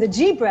 But if I do the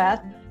G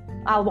breath,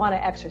 I'll want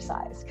to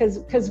exercise,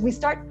 because we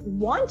start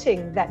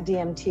wanting that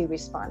DMT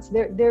response.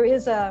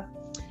 There's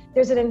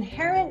an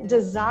inherent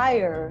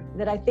desire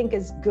that I think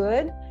is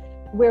good,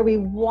 where we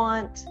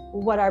want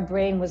what our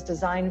brain was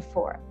designed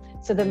for.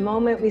 So the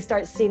moment we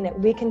start seeing that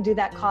we can do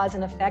that cause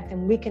and effect,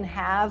 and we can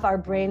have our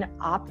brain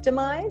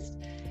optimized,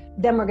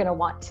 then we're going to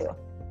want to.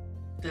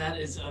 That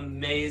is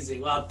amazing.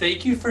 Wow,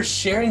 thank you for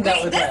sharing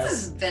that with us. This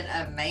has been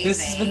amazing.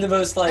 This has been the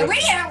most we don't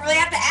really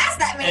have to ask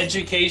that many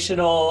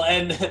educational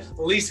and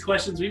least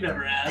questions we've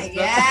ever asked.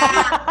 Yeah.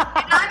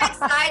 And I'm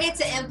excited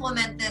to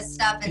implement this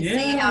stuff and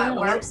see how it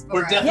works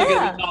for us.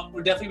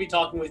 We're definitely be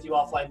talking with you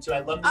offline too.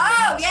 I'd love to.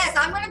 Oh, yes,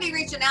 I'm going to be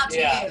reaching out to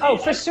you. Oh,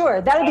 for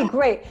sure. That would be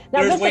great.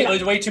 Now, there's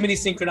way too many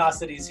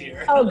synchronicities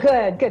here. Oh,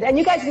 good. And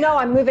you guys know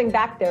I'm moving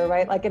back there,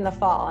 right? Like in the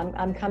fall.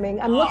 I'm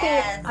coming. I'm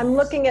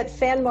looking at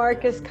San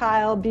Marcos,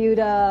 Kyle,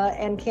 Buda,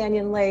 and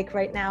Canyon Lake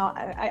right now.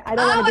 I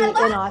don't want to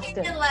be in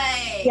Austin. Canyon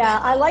Lake. Yeah,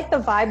 I like the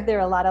vibe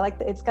there a lot.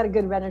 It's got a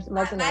good resonance.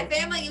 My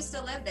family used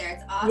to live there.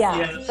 It's awesome.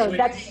 Yeah, so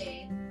that's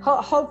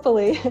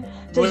hopefully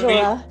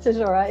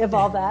Tajora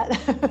evolve that.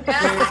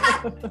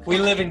 We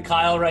live in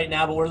Kyle right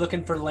now, but we're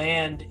looking for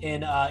land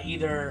in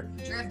either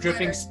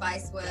Dripping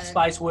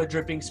Spicewood,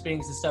 Dripping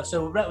Springs and stuff.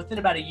 So within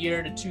about 1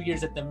 year to 2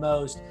 years at the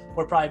most,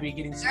 we'll probably be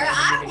getting some.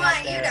 I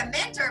want you to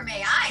mentor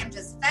me. I am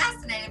just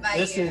fascinated by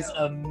this. This is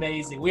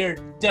amazing. We're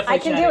definitely I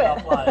can do it.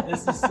 offline.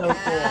 This is so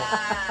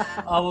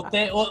cool.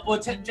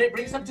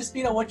 Bring us up to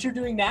speed on what you're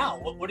doing now.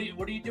 What are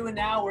you doing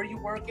now? Where are you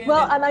working?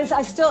 Well,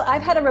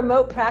 I've had a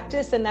remote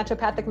practice in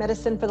naturopathic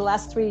medicine for the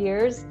last 3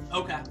 years.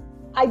 Okay.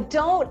 I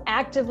don't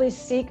actively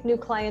seek new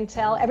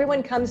clientele.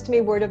 Everyone comes to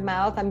me word of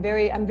mouth. I'm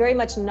very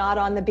much not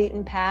on the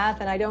beaten path,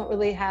 and I don't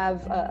really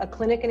have a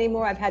clinic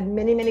anymore. I've had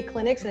many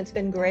clinics, and it's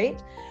been great.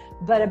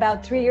 But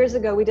about 3 years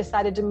ago, we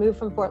decided to move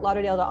from Fort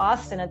Lauderdale to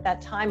Austin. At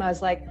that time, I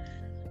was like,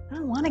 I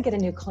don't want to get a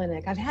new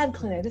clinic. I've had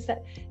clinics.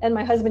 And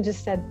my husband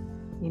just said,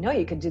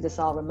 you could do this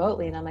all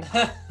remotely. And I'm like,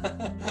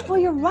 well,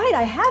 you're right.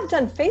 I have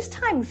done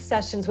FaceTime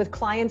sessions with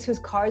clients whose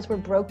cars were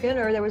broken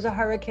or there was a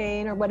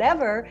hurricane or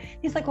whatever.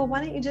 He's like, well,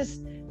 why don't you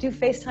just do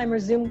FaceTime or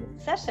Zoom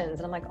sessions?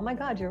 And I'm like, oh my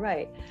God, you're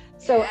right.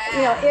 So,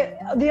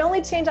 the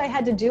only change I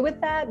had to do with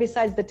that,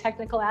 besides the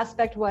technical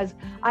aspect, was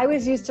I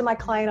was used to my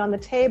client on the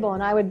table,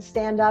 and I would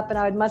stand up and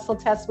I would muscle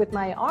test with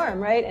my arm,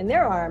 right? And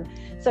their arm.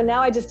 So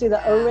now I just do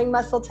the O-ring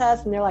muscle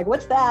test, and they're like,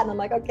 what's that? And I'm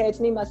like, okay,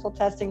 it's me muscle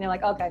testing. They're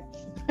like, okay.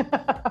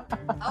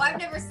 Oh, I've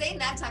never seen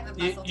that type of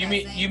muscle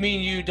testing. You mean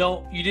you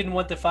didn't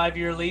want the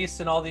 5-year lease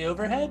and all the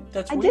overhead?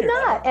 That's weird. I did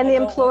not. And the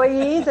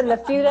employees and the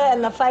FUTA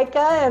and the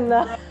FICA and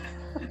the...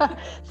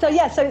 So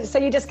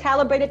you just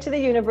calibrate it to the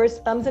universe,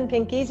 thumbs and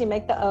pinkies, you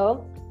make the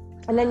O,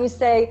 and then you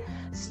say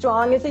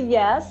strong is a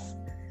yes,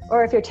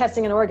 or if you're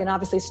testing an organ,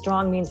 obviously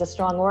strong means a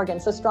strong organ.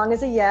 So strong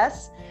is a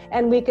yes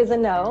and weak is a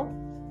no.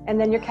 And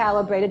then you're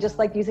calibrated, just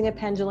like using a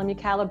pendulum, you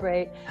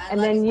calibrate. And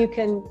then you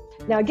can,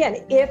 now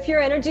again, if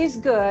your energy's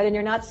good and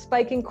you're not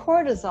spiking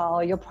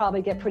cortisol, you'll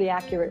probably get pretty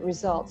accurate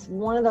results.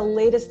 One of the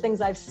latest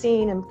things I've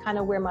seen, and kind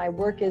of where my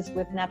work is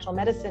with natural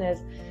medicine,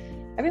 is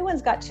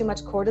everyone's got too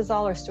much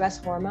cortisol or stress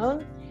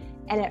hormone.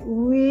 And it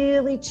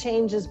really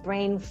changes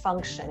brain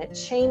function. It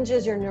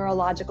changes your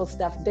neurological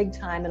stuff big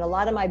time. And a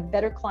lot of my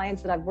better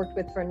clients that I've worked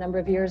with for a number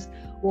of years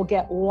will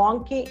get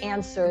wonky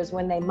answers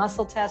when they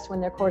muscle test when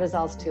their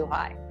cortisol's too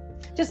high.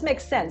 Just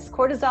makes sense.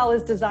 Cortisol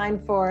is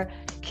designed for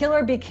kill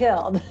or be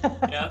killed.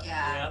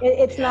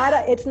 It's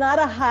not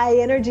a high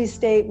energy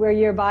state where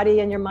your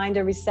body and your mind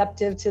are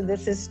receptive to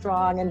this is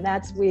strong and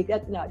that's weak.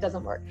 No, it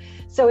doesn't work.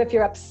 So if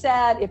you're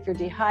upset, if you're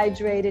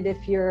dehydrated,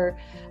 if your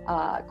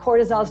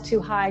cortisol is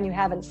too high and you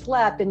haven't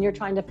slept and you're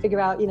trying to figure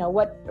out,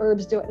 what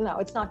herbs do it, no,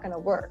 it's not going to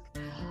work.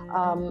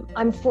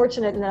 I'm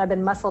fortunate in that I've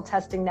been muscle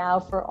testing now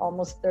for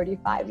almost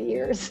 35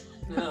 years.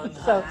 Oh,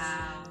 nice.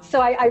 So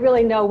I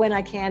really know when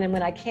I can and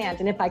when I can't.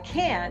 And if I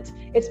can't,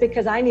 it's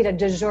because I need to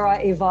de jure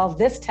evolve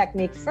this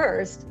technique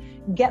first,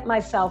 get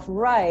myself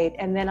right,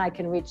 and then I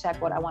can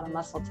recheck what I want to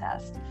muscle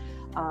test.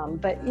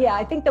 But yeah,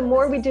 I think the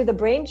more we do the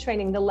brain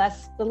training, the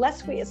less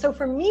we, so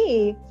for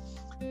me,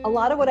 a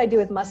lot of what I do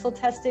with muscle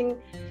testing,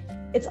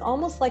 it's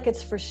almost like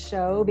it's for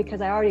show because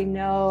I already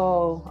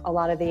know a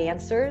lot of the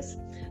answers.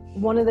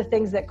 One of the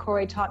things that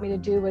Corey taught me to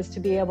do was to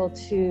be able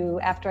to,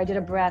 after I did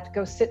a breath,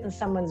 go sit in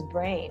someone's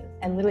brain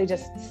and literally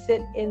just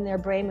sit in their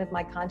brain with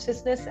my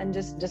consciousness and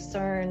just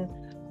discern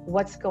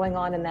what's going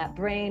on in that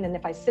brain. And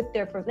if I sit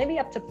there for maybe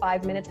up to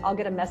 5 minutes, I'll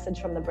get a message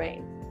from the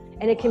brain.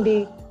 And it can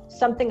be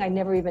something I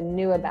never even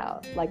knew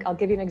about. Like, I'll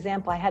give you an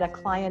example. I had a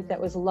client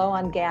that was low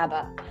on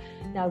GABA.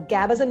 Now,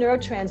 GABA is a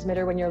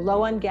neurotransmitter. When you're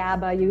low on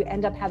GABA, you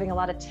end up having a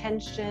lot of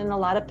tension, a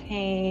lot of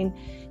pain.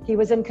 He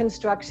was in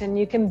construction.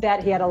 You can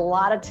bet he had a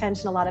lot of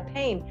tension, a lot of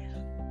pain.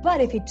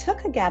 But if he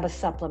took a GABA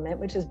supplement,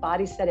 which his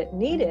body said it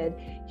needed,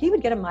 he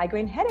would get a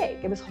migraine headache.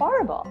 It was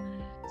horrible.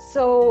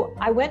 So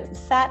I went and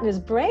sat in his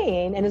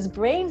brain, and his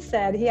brain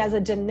said he has a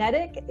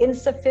genetic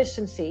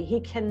insufficiency. He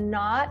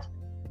cannot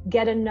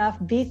get enough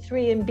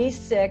B3 and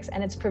B6,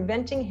 and it's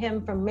preventing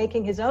him from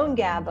making his own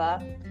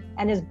GABA.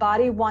 And his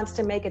body wants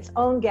to make its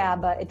own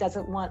GABA. It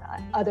doesn't want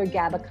other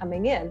GABA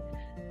coming in.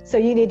 So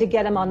you need to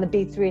get him on the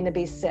B3 and the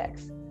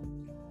B6.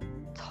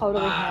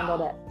 Totally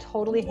handled it.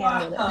 Totally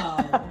handled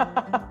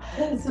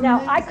it.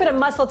 Now, I could have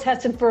muscle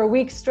tested for a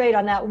week straight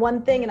on that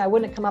one thing and I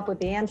wouldn't have come up with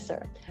the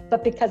answer.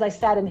 But because I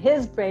sat in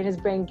his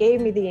brain gave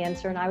me the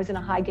answer, and I was in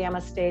a high gamma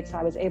state, so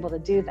I was able to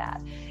do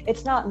that.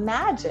 It's not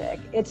magic.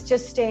 It's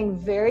just staying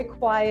very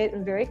quiet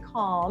and very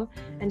calm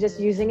and just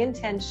using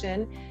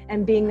intention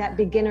and being that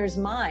beginner's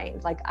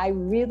mind. Like, I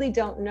really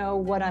don't know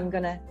what I'm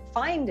going to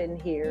find in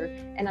here,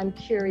 and I'm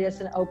curious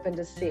and open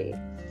to see.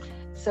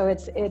 So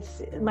it's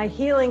my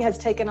healing has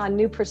taken on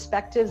new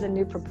perspectives and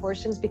new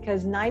proportions,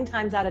 because 9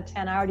 times out of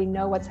 10, I already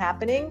know what's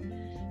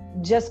happening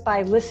just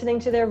by listening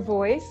to their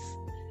voice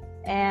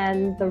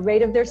and the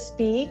rate of their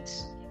speech.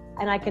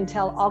 And I can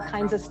tell all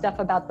kinds of stuff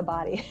about the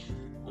body.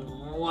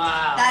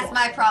 Wow. That's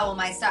my problem.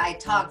 I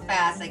talk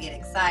fast. I get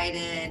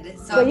excited.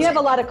 So you have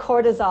a lot of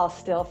cortisol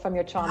still from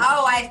your trauma.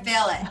 Oh, I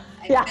feel it.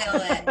 I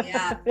feel it.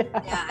 Yeah.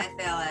 Yeah, I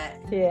feel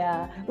it.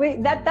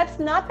 Yeah. That's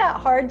not that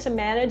hard to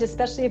manage,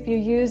 especially if you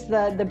use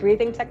the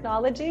breathing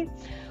technology.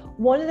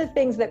 One of the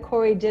things that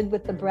Corey did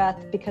with the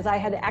breath, because I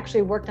had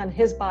actually worked on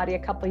his body a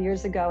couple of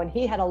years ago, and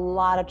he had a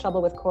lot of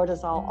trouble with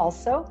cortisol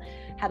also,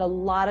 had a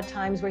lot of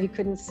times where he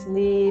couldn't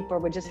sleep or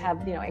would just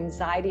have,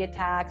 anxiety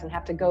attacks and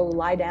have to go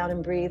lie down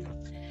and breathe.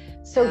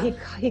 So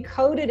he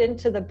coded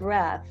into the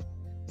breath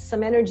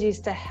some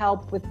energies to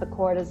help with the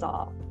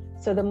cortisol.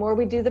 So the more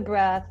we do the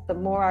breath, the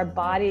more our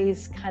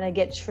bodies kind of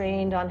get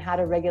trained on how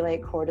to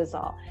regulate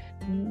cortisol.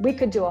 We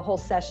could do a whole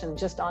session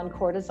just on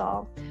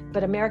cortisol,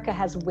 but America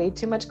has way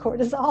too much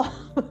cortisol.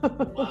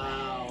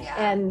 Wow.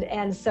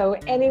 And so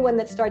anyone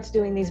that starts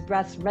doing these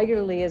breaths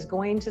regularly is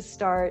going to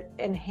start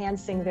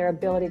enhancing their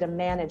ability to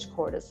manage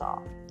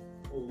cortisol.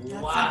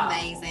 That's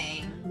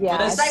amazing.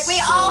 Yeah, it's like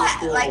we all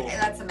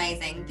that's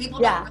amazing. People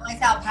don't realize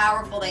how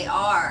powerful they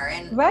are,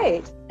 and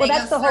right. Well,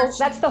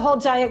 that's the whole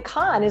giant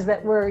con, is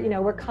that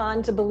we're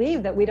conned to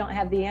believe that we don't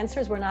have the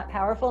answers, we're not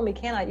powerful, and we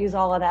cannot use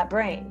all of that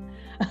brain.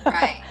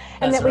 Right.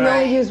 And that we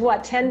only use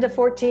 10 to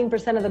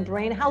 14% of the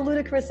brain. How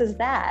ludicrous is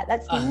that?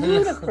 That's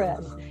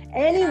ludicrous.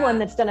 Anyone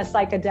that's done a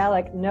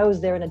psychedelic knows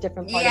they're in a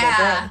different part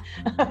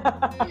of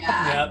the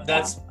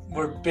brain.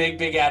 We're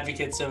big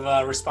advocates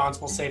of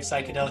responsible, safe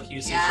psychedelic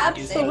usage. Yeah,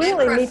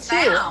 absolutely, me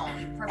too.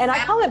 And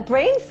I call it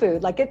brain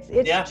food. Like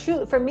it's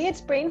true. For me, it's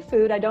brain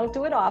food. I don't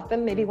do it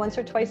often, maybe once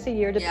or twice a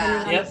year,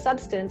 depending on the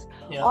substance.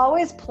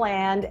 Always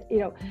planned,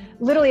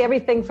 literally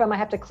everything from I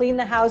have to clean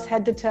the house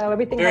head to toe.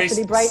 Everything has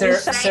to be bright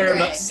and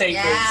shiny.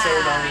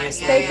 Ceremonious.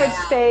 Sacred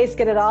space,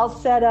 get it all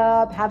set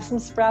up, have some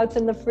sprouts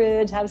in the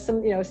fridge, have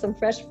some, some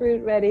fresh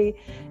fruit ready,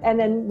 and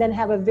then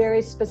have a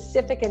very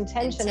specific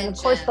intention. And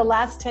of course, the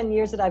last 10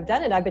 years that I've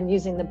done it, I've been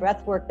using the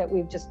breath work that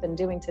we've just been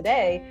doing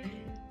today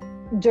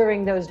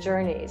during those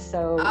journeys.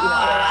 So,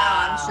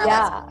 I'm sure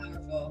that's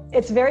powerful.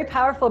 It's very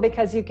powerful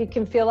because you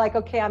can feel like,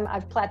 okay,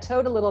 I've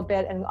plateaued a little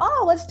bit, and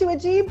let's do a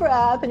G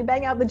breath, and you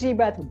bang out the G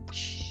breath.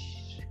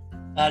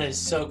 That is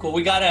so cool.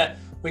 We gotta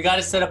We got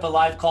to set up a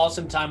live call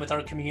sometime with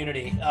our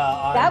community.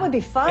 That would be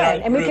fun.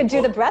 And we could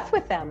do the breath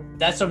with them.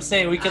 That's what I'm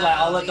saying. We could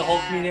I'll let the whole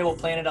community, we'll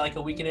plan it like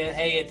a week in it.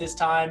 Hey, at this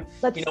time,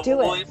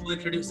 we'll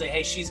introduce, say,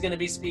 hey, she's going to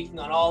be speaking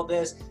on all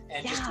this,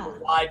 and just do a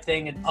live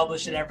thing and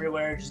publish it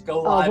everywhere. Just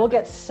go live. Oh, we'll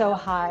get so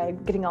high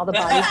getting all the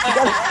bodies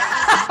together.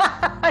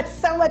 It's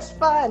so much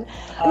fun.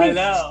 I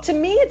know. To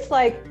me, it's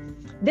like,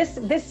 this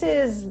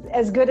is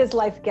as good as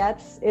life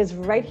gets, is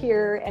right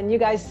here. And you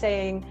guys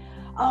saying,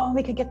 oh,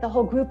 we could get the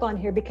whole group on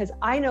here, because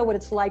I know what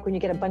it's like when you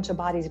get a bunch of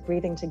bodies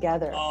breathing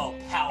together. Oh,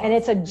 powerful. And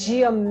it's a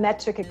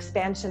geometric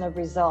expansion of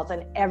results,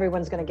 and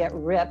everyone's going to get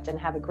ripped and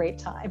have a great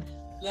time.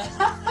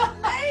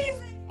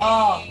 Amazing.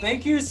 Oh,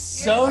 thank you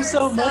so much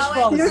for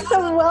all this. You're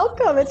so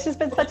welcome. It's just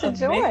been such a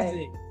joy.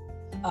 Amazing.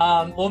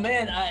 Well,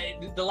 man,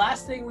 the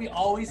last thing we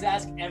always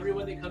ask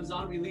everyone that comes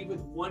on, we leave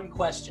with one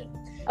question.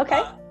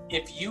 Okay.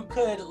 If you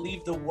could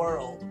leave the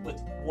world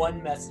with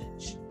one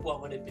message, what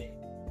would it be?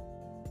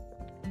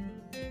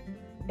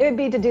 It would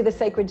be to do the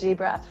sacred G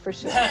breath, for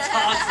sure. That's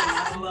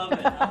awesome.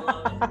 I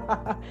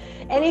love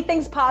it.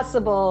 Anything's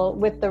possible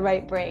with the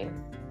right brain.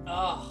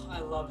 Oh,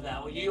 I love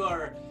that. Well, you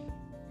are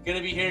going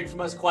to be hearing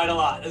from us quite a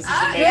lot. This is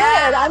amazing.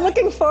 Good. I'm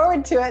looking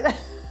forward to it.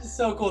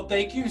 So cool.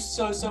 Thank you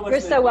so much. You're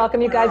so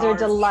welcome. You guys are a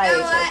delight. You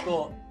know what? So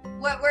cool.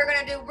 What we're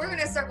going to do, we're going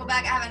to circle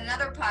back. I have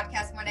another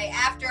podcast one day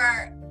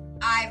after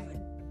I've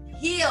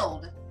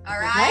healed. All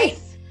right?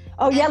 Nice.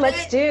 Oh, yeah,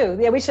 let's do.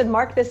 Yeah, we should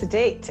mark this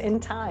date in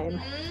time.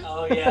 Mm-hmm.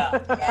 Oh, yeah.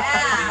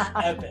 Yeah.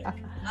 Epic.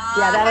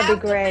 Yeah, that'll be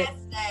great.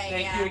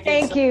 Thank you again.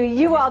 Thank you.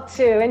 You all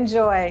too.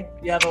 Enjoy.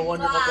 You have a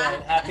wonderful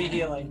day. Happy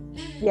healing.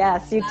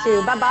 Yes, you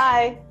too.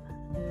 Bye-bye.